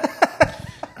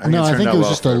 No, I turned think out it was well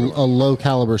just for a everyone. low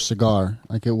caliber cigar.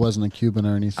 Like it wasn't a Cuban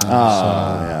or anything.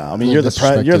 Yeah. I mean, a you're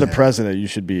little you're the disrespected. president. You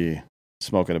should be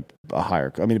smoking a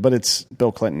higher. I mean, but it's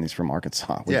Bill Clinton. He's from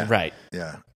Arkansas. Yeah. Right.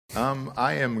 Yeah.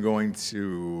 I am going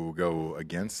to go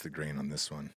against the grain on this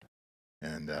one.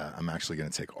 And I'm actually going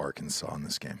to take Arkansas on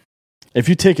this game. If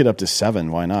you take it up to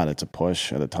 7, why not? It's a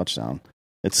push at a touchdown.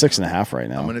 It's 6.5 right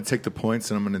now. I'm going to take the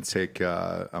points, and I'm going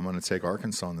to take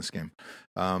Arkansas in this game.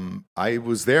 I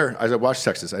was there. I watched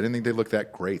Texas. I didn't think they looked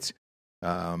that great.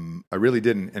 I really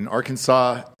didn't. And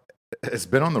Arkansas has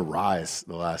been on the rise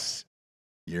the last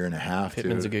year and a half.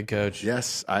 Pittman's dude. a good coach.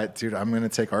 Yes, I'm going to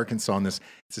take Arkansas on this.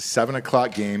 It's a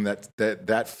 7:00 game.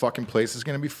 That fucking place is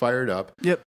going to be fired up.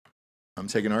 Yep. I'm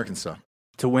taking Arkansas.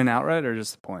 To win outright or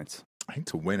just the points? I think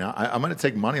to win out. I'm going to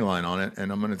take money line on it,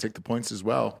 and I'm going to take the points as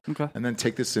well. Okay. And then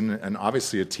take this in, and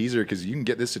obviously a teaser because you can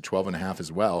get this at 12.5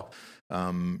 as well.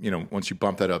 Once you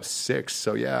bump that up 6.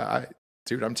 So yeah,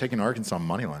 I'm taking Arkansas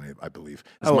money line. I believe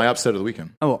it's my upset of the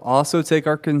weekend. I will also take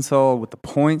Arkansas with the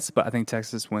points, but I think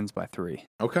Texas wins by 3.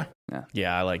 Okay.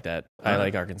 Yeah, I like that. I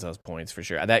like Arkansas's points for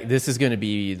sure. This is going to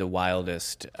be the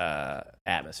wildest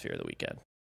atmosphere of the weekend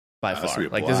by This far. will be a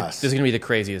Like this blast. is going to be the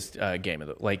craziest game of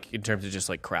the in terms of just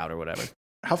like crowd or whatever.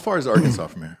 How far is Arkansas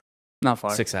from here? Not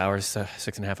far. 6 hours,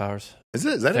 6.5 hours. Is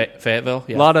that it? Fayetteville.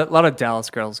 Yeah. A lot of Dallas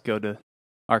girls go to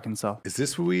Arkansas. Is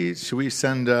this what should we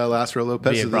send Lázaro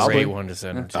Lopez Be a to this great one? one to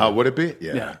send. to. Would it be?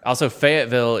 Yeah. Yeah. Also,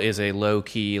 Fayetteville is a low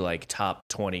key like top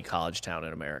 20 college town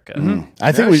in America.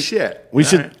 I think No we shit. we All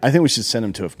should. right. I think we should send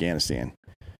him to Afghanistan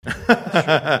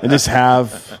and just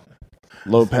have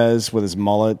Lopez with his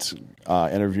mullet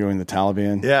interviewing the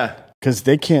Taliban. Yeah. Because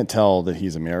they can't tell that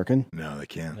he's American. No, they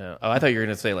can't. No. Oh, I thought you were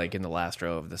going to say like in the last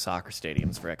row of the soccer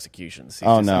stadiums for executions. He's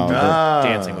Oh, just, no. like, Ah.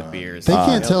 dancing with beers. They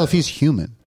can't tell if he's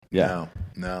human. Yeah.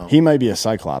 No. He might be a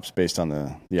Cyclops based on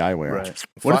the eyewear. Right.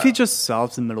 What if he just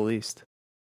solves the Middle East?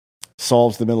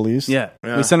 Solves the Middle East? Yeah.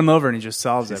 Yeah. We send him over and he just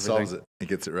solves He everything. solves it. He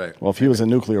gets it right. Well, if he was a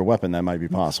nuclear weapon, that might be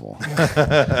possible.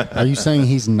 Are you saying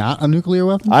he's not a nuclear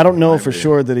weapon? I don't know Might for be.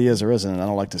 sure that he is or isn't. I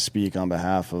don't like to speak on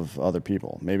behalf of other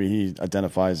people. Maybe he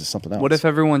identifies as something else. What if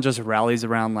everyone just rallies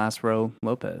around Lázaro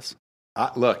Lopez?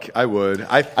 Look, I would.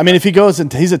 I mean, if he goes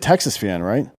and he's a Texas fan,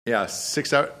 right? Yeah,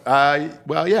 6 hours.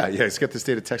 Yeah. He's got the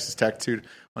state of Texas tattooed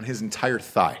on his entire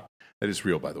thigh. That is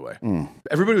real, by the way.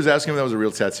 Everybody was asking if that was a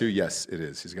real tattoo. Yes, it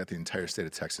is. He's got the entire state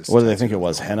of Texas. What do they think tattooed it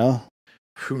was? on. Henna?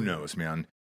 Who knows, man?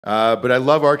 But I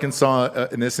love Arkansas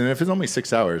in this, and if it's only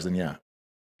 6 hours, then yeah,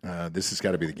 this has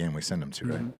got to be the game we send them to,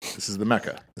 right? This is the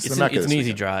Mecca. This is It's, the Mecca. it's this an easy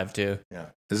weekend. drive too. Yeah,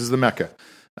 this is the Mecca.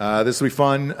 This will be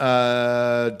fun.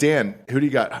 Dan, who do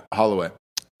you got? Holloway,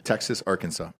 Texas,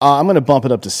 Arkansas. I'm going to bump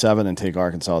it up to 7 and take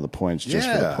Arkansas the points just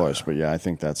for the Yeah. push. But yeah, I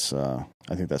think that's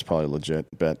probably a legit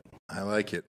bet. I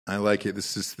like it.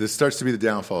 This starts to be the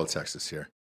downfall of Texas here.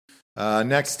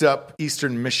 Next up,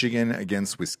 Eastern Michigan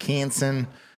against Wisconsin.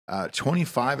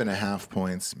 25.5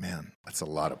 points. Man, that's a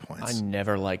lot of points. I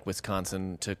never like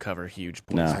Wisconsin to cover huge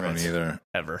points. No. I don't either.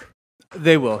 Ever.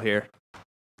 They will here.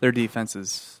 Their defense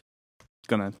is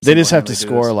gonna. They just have to single-handedly do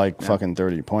score this. like Yeah. fucking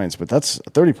 30 points, but that's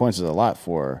 30 points is a lot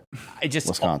for. I just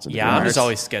Wisconsin. Yeah, I'm just Mertz.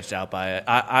 always sketched out by it.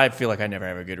 I feel like I never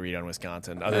have a good read on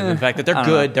Wisconsin, other than the fact that I they're don't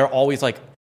good. know. They're always like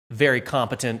very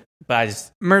competent, but I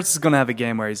just Mertz is gonna have a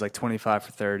game where he's like 25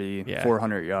 for 30, Yeah.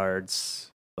 400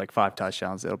 yards, like 5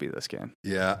 touchdowns. It'll be this game.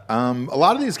 Yeah. A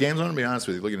lot of these games, I'm going to be honest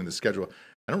with you, looking at the schedule,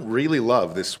 I don't really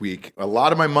love this week. A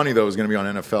lot of my money, though, is going to be on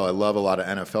NFL. I love a lot of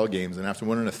NFL games. And after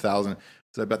winning 1,000,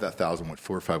 so I bet that 1,000,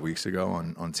 4 or 5 weeks ago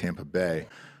on Tampa Bay,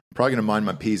 I'm probably going to mind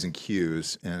my P's and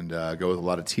Q's and go with a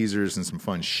lot of teasers and some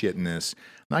fun shit in this.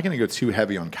 I'm not going to go too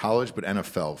heavy on college, but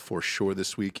NFL for sure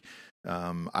this week.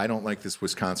 I don't like this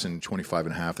Wisconsin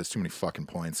 25.5. That's too many fucking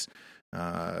points,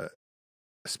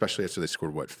 especially after they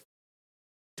scored,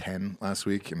 10 last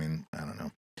week? I mean, I don't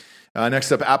know.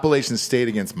 Next up, Appalachian State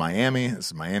against Miami. This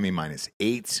is Miami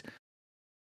 -8.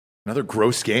 Another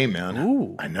gross game, man.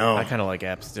 Ooh. I know. I kind of like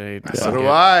App State. So do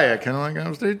I. I kind of like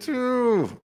App State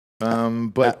too.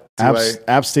 But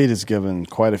App State has given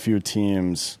quite a few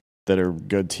teams that are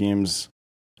good teams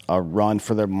a run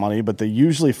for their money, but they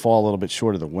usually fall a little bit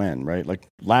short of the win, right? Like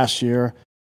last year,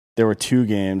 there were 2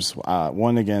 games,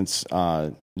 one against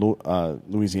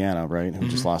Louisiana, right, who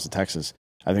just lost to Texas.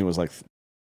 I think it was like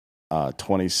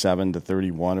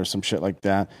 27-31 or some shit like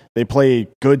that. They play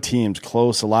good teams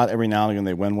close a lot. Every now and again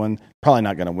they win one. Probably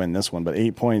not going to win this one, but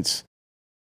 8 points.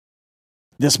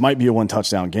 This might be a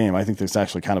 1-touchdown game. I think that's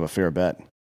actually kind of a fair bet.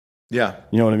 Yeah.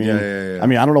 You know what I mean? Yeah. I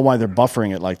mean, I don't know why they're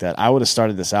buffering it like that. I would have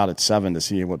started this out at 7 to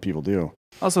see what people do.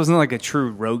 Also, it's not like a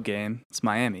true road game. It's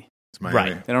Miami. It's Miami.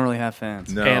 Right. They don't really have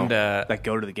fans. No. And That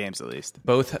go to the games, at least.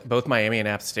 both Miami and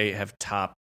App State have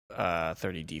top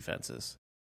 30 defenses.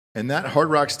 And that Hard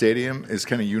Rock Stadium is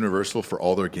kind of universal for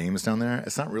all their games down there.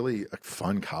 It's not really a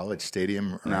fun college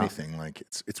stadium or anything. Like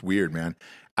it's weird, man.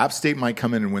 App State might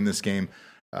come in and win this game.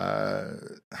 I'm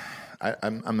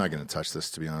not going to touch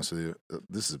this, to be honest with you.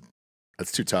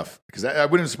 That's too tough because I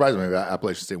wouldn't surprise me if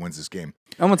Appalachian State wins this game.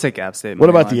 I'm going to take App State. What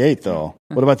about the 8, though?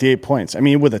 What about the 8 points? I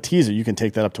mean, with a teaser, you can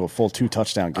take that up to a full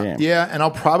 2-touchdown game. Yeah, and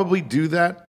I'll probably do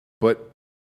that. But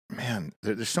man,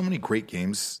 there's so many great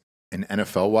games in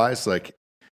NFL wise. Like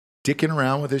dicking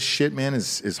around with this shit, man,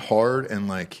 is hard. And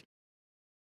like,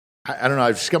 I don't know.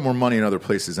 I've just got more money in other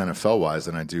places NFL wise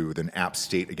than App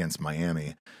State against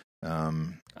Miami.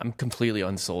 I'm completely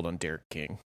unsold on Derek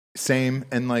King. Same.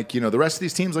 And like, the rest of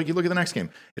these teams, like you look at the next game,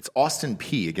 it's Austin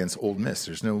P against Ole Miss.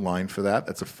 There's no line for that.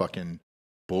 That's a fucking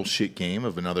bullshit game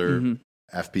of another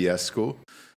FBS school.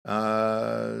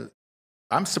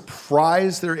 I'm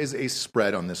surprised there is a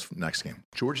spread on this next game.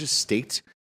 Georgia State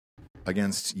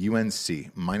against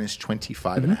UNC, minus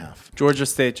 25.5. Georgia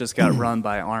State just got run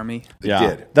by Army. They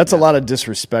did. That's a lot of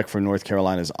disrespect for North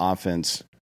Carolina's offense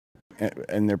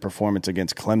and their performance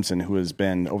against Clemson, who has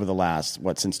been, over the last,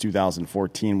 since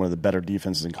 2014, one of the better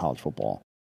defenses in college football,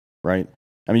 right?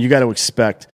 I mean, you got to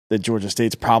expect that Georgia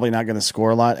State's probably not going to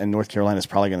score a lot, and North Carolina's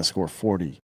probably going to score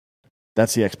 40.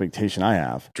 That's the expectation I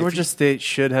have. Georgia State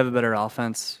should have a better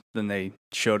offense than they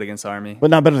showed against Army.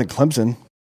 But not better than Clemson,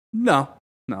 No.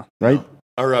 right?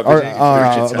 Or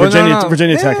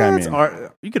Virginia Tech, I mean.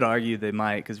 You could argue they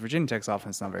might, because Virginia Tech's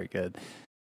offense is not very good.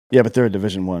 Yeah, but they're a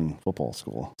Division I football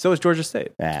school. So is Georgia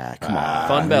State. Come on.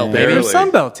 Fun Belt, They're baby. a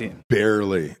Sun Belt team.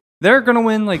 Barely. They're going to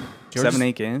win like Georgia-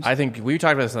 7-8 games. I think we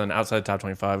talked about this on outside the top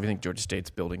 25. We think Georgia State's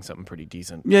building something pretty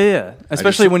decent. Yeah.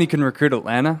 Especially when you can recruit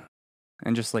Atlanta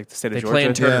and just like the state of They Georgia. play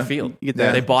in Turner Yeah. Field. You get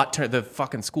that. They bought the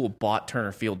fucking school bought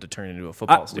Turner Field to turn into a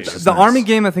football stadium. is The nice. Army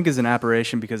game, I think, is an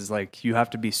aberration because like you have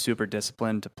to be super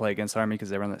disciplined to play against Army because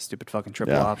they run that stupid fucking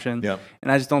triple option. Yep.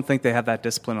 And I just don't think they have that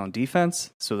discipline on defense,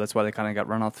 so that's why they kind of got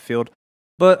run off the field.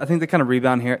 But I think they kind of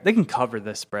rebound here. They can cover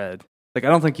this spread. Like I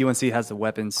don't think UNC has the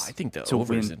weapons. I think the to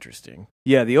over is win. interesting.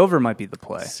 Yeah, the over might be the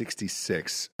play.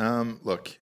 66.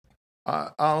 Look,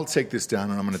 I'll take this down,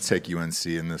 and I'm going to take UNC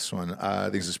in this one. I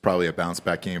think this is probably a bounce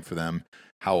back game for them.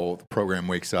 How the program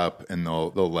wakes up, and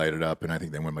they'll light it up, and I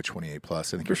think they win by 28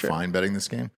 plus. I think you're fine betting this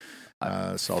game. So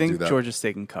I'll do think that. Georgia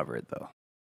State can cover it though.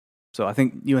 So I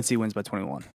think UNC wins by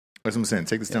 21. That's what I'm saying.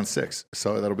 Take this down 6.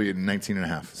 So that'll be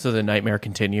 19.5. So the nightmare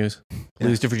continues.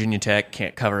 Lose to Virginia Tech,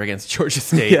 can't cover against Georgia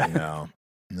State. No.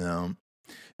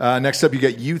 Next up, you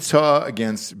get Utah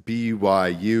against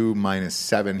BYU, minus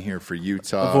 7 here for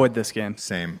Utah. Avoid this game.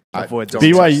 Same. Avoid Don't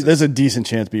this. touch BYU, this. there's a decent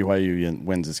chance BYU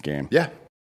wins this game. Yeah.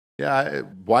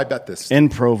 Why bet this? In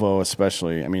Provo,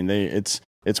 especially. I mean, it's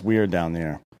weird down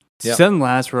there. Yep. Send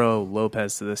Lazaro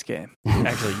Lopez to this game.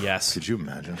 Actually, yes. Could you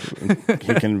imagine?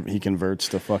 He converts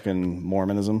to fucking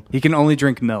Mormonism. He can only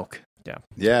drink milk.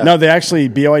 Yeah. No,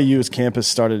 BYU's campus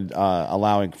started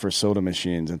allowing for soda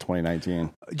machines in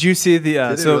 2019. Did you see the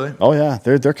Did it really? Oh yeah,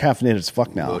 they're caffeinated as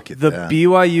fuck now. Look at the that.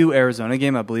 BYU Arizona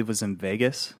game? I believe was in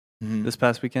Vegas Mhm. this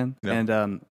past weekend, Yep. and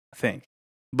I think.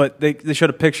 But they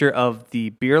showed a picture of the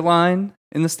beer line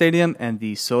in the stadium and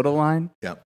the soda line.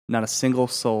 Yep. Not a single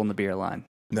soul in the beer line.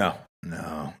 No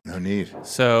need.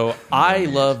 So I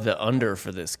love the under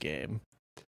for this game.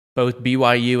 Both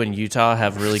BYU and Utah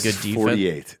have really good defense.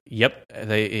 48. Yep.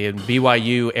 In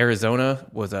BYU, Arizona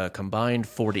was a combined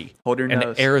 40. Hold your and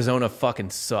nose. Arizona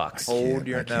fucking sucks. Hold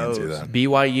your I can't do nose. that.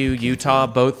 BYU, Utah,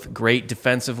 both great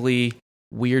defensively.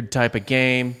 Weird type of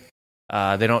game.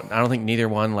 I don't think neither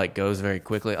one like goes very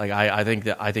quickly. Like I think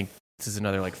this is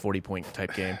another like 40-point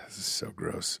type game. This is so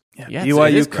gross. Yeah, it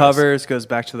BYU is gross. covers, goes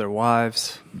back to their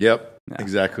wives. Yep. Yeah.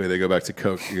 Exactly. They go back to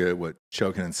coke.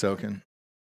 Choking and soaking.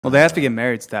 Well, they have to get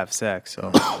married to have sex.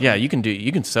 So Yeah, you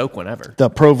can soak whenever. The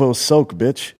Provo soak,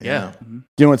 bitch. Yeah. Do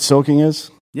you know what soaking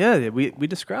is? yeah, we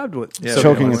described what. Yeah,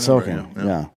 Choking yeah, and soaking. yeah.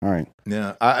 Yeah. All right.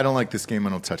 Yeah. I don't like this game. I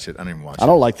don't touch it. I don't even watch it. I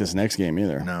don't like this next game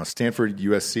either. No. Stanford,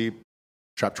 USC,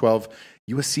 trap 12.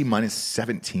 USC minus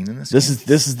 17 in this This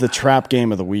game. is the trap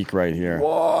game of the week right here.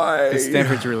 Why?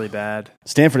 Stanford's really bad.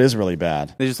 Stanford is really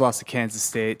bad. They just lost to Kansas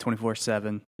State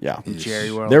 24-7 Yeah. in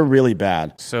Jerry World. They're really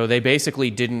bad. So they basically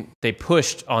they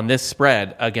pushed on this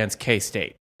spread against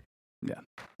K-State. Yeah.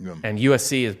 And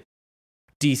USC is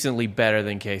decently better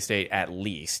than K-State at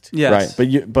least. Yes.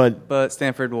 Right, but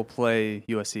Stanford will play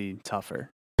USC tougher.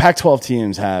 Pac-12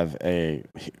 teams have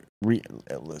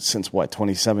since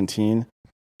 2017.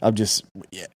 Of just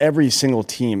every single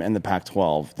team in the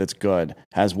Pac-12 that's good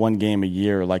has one game a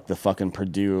year, like the fucking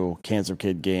Purdue Cancer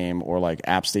Kid game, or like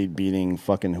App State beating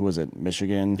fucking who was it,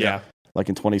 Michigan? Yeah. Like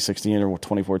in 2016 or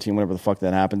 2014, whatever the fuck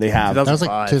that happened. They have That was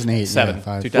like 2008. 7. Yeah,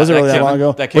 5. was it really that long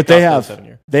ago? But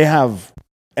they they have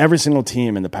every single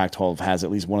team in the Pac-12 has at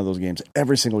least one of those games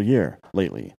every single year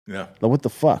lately. Yeah. Like, what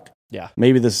the fuck? Yeah.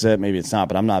 Maybe this is it, maybe it's not,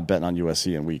 but I'm not betting on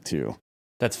USC in week 2.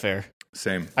 That's fair.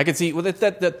 Same. I can see. Well,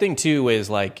 that thing too is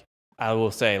like, I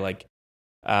will say, like,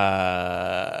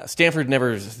 Stanford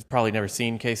probably never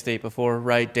seen K-State before,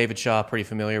 right? David Shaw pretty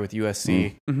familiar with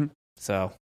USC,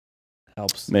 so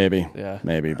helps. Maybe, Yeah.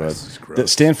 maybe, but This is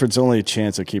gross. Stanford's only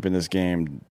chance of keeping this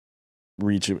game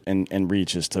reach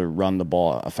is to run the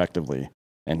ball effectively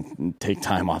and take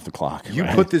time off the clock. You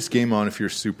right? put this game on if you're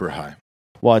super high.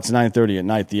 Well, it's 9:30 at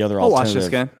night. The other I'll watch alternative, this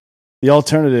game. the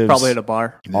alternatives Probably at a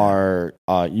bar. are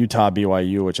Utah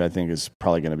BYU, which I think is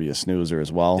probably going to be a snoozer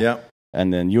as well. Yeah.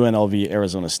 And then UNLV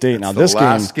Arizona State. It's now the this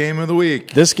last game of the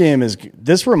week. this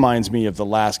reminds me of the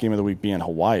last game of the week being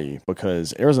Hawaii,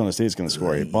 because Arizona State is going to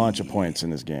score a bunch of points in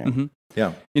this game. Mm-hmm.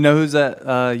 Yeah. You know who's at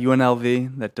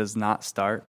UNLV that does not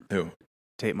start? Who?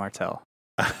 Tate Martell.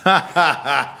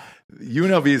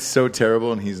 UNLV is so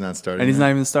terrible, and he's not starting. And he's there.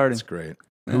 not even starting. That's great.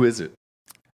 Yeah. Who is it?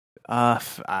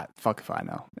 Fuck if I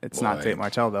know. It's not Boy. Tate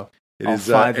Martell, though. It All is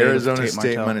 5 days of Arizona Tate State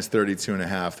Martell. minus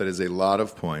 32.5. That is a lot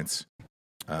of points.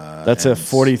 That's a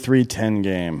 43-10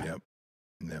 game,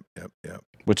 Yep.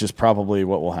 which is probably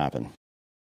what will happen.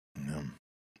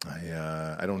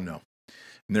 I don't know.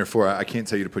 And therefore, I can't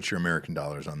tell you to put your American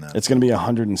dollars on that. It's going to be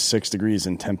 106 degrees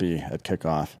in Tempe at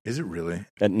kickoff Is it really?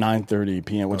 at 9:30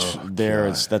 p.m., which Oh,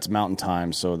 that's mountain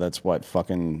time, so that's what,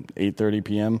 fucking 8:30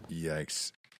 p.m.?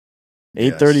 Yikes.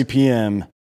 8:30 p.m.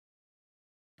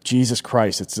 Jesus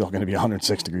Christ, it's still going to be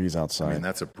 106 degrees outside. I mean,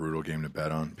 that's a brutal game to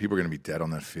bet on. People are going to be dead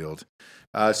on that field.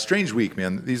 Strange week,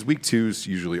 man. These week 2s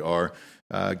usually are.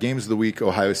 Games of the week,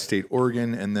 Ohio State,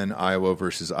 Oregon, and then Iowa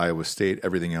versus Iowa State.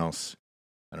 Everything else,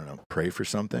 I don't know, pray for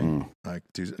something.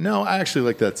 No, I actually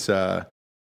like that's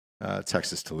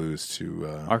Texas to lose to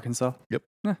Arkansas. Yep.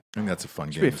 Yeah. I think that's a fun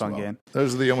Should game. be a fun game.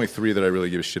 Those are the only 3 that I really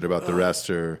give a shit about. The rest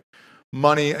are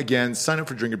money. Again, sign up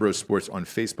for Drinking Bros Sports on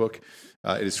Facebook.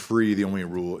 It is free. The only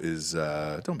rule is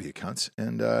don't be a cunt.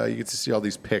 And you get to see all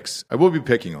these picks. I will be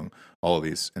picking on all of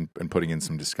these and putting in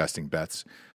some disgusting bets.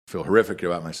 I feel horrific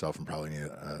about myself and probably need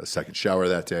a second shower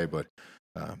that day, but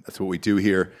that's what we do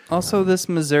here. Also, this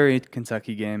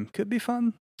Missouri-Kentucky game could be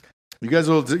fun. You guys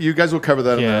will cover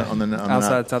that Yeah. on the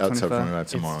Outside top 25. 25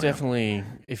 tomorrow. It's definitely,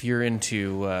 if you're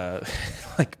into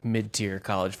like mid-tier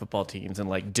college football teams and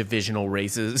like divisional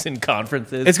races and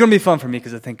conferences, It's going to be fun for me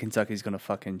because I think Kentucky's going to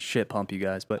fucking shit pump you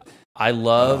guys. But I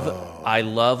love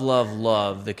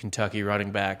the Kentucky running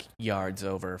back yards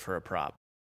over for a prop.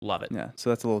 Love it. yeah,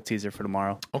 so that's a little teaser for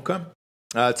tomorrow. Okay.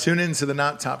 Tune in to the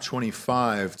Not Top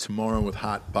 25 tomorrow with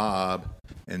Hot Bob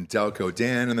and Delco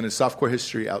Dan, and then a softcore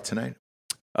history out tonight.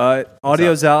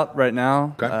 Audio's out right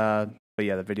now. Okay. But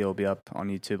yeah, the video will be up on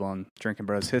YouTube on Drinking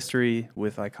Bros History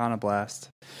with Iconoblast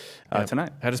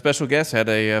tonight. Had a special guest. Had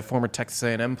a former Texas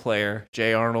A&M player,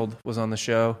 Jay Arnold, was on the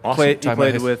show. He played Talking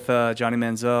about his- with Johnny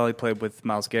Manziel. He played with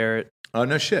Myles Garrett. Oh,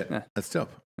 no shit. Yeah. That's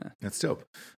dope. That's dope.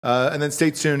 And then stay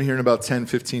tuned. Here in about 10,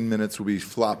 15 minutes, we'll be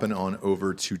flopping on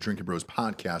over to Drinking Bros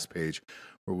podcast page,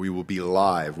 where we will be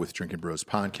live with Drinking Bros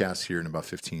podcast here in about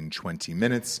 15, 20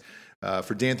 minutes.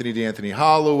 For D'Anthony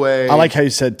Holloway. I like how you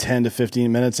said 10 to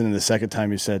 15 minutes, and then the second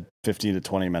time you said 15 to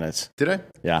 20 minutes. Did I?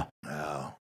 Yeah.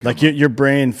 Oh. Like your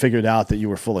brain figured out that you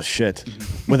were full of shit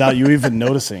without you even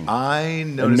noticing. I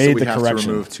noticed made that we the have correction.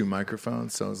 to remove 2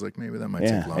 microphones, so I was like, maybe that might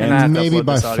Yeah. take longer. And I have to maybe upload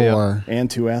by this audio. 4. And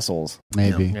 2 assholes.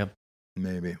 Maybe. Yep.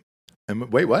 Maybe.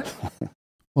 And wait, what?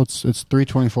 Well, it's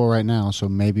 3:24 right now, so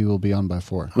maybe we'll be on by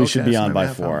 4. We should be so on maybe by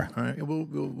half 4. hour. All right, we'll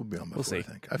be on by 4, see. I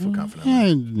think. I feel confident.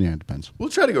 Yeah, it depends. We'll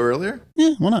try to go earlier.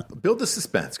 Yeah, why not? Build the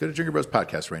suspense. Go to Drinker Bros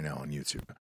Podcast right now on YouTube.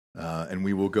 And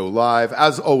we will go live.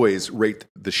 As always, rate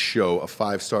the show a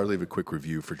 5-star. Leave a quick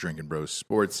review for Drinking Bros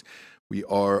Sports. We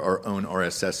are our own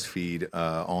RSS feed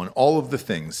on all of the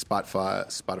things, Spotify,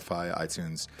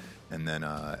 iTunes, and then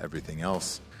everything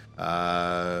else.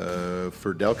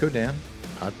 For Delco Dan,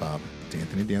 Hot Bob,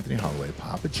 D'Anthony Holloway,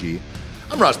 Papa G,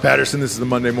 I'm Ross Patterson. This is the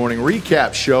Monday Morning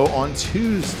Recap Show on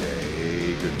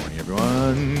Tuesday. Good morning,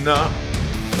 everyone.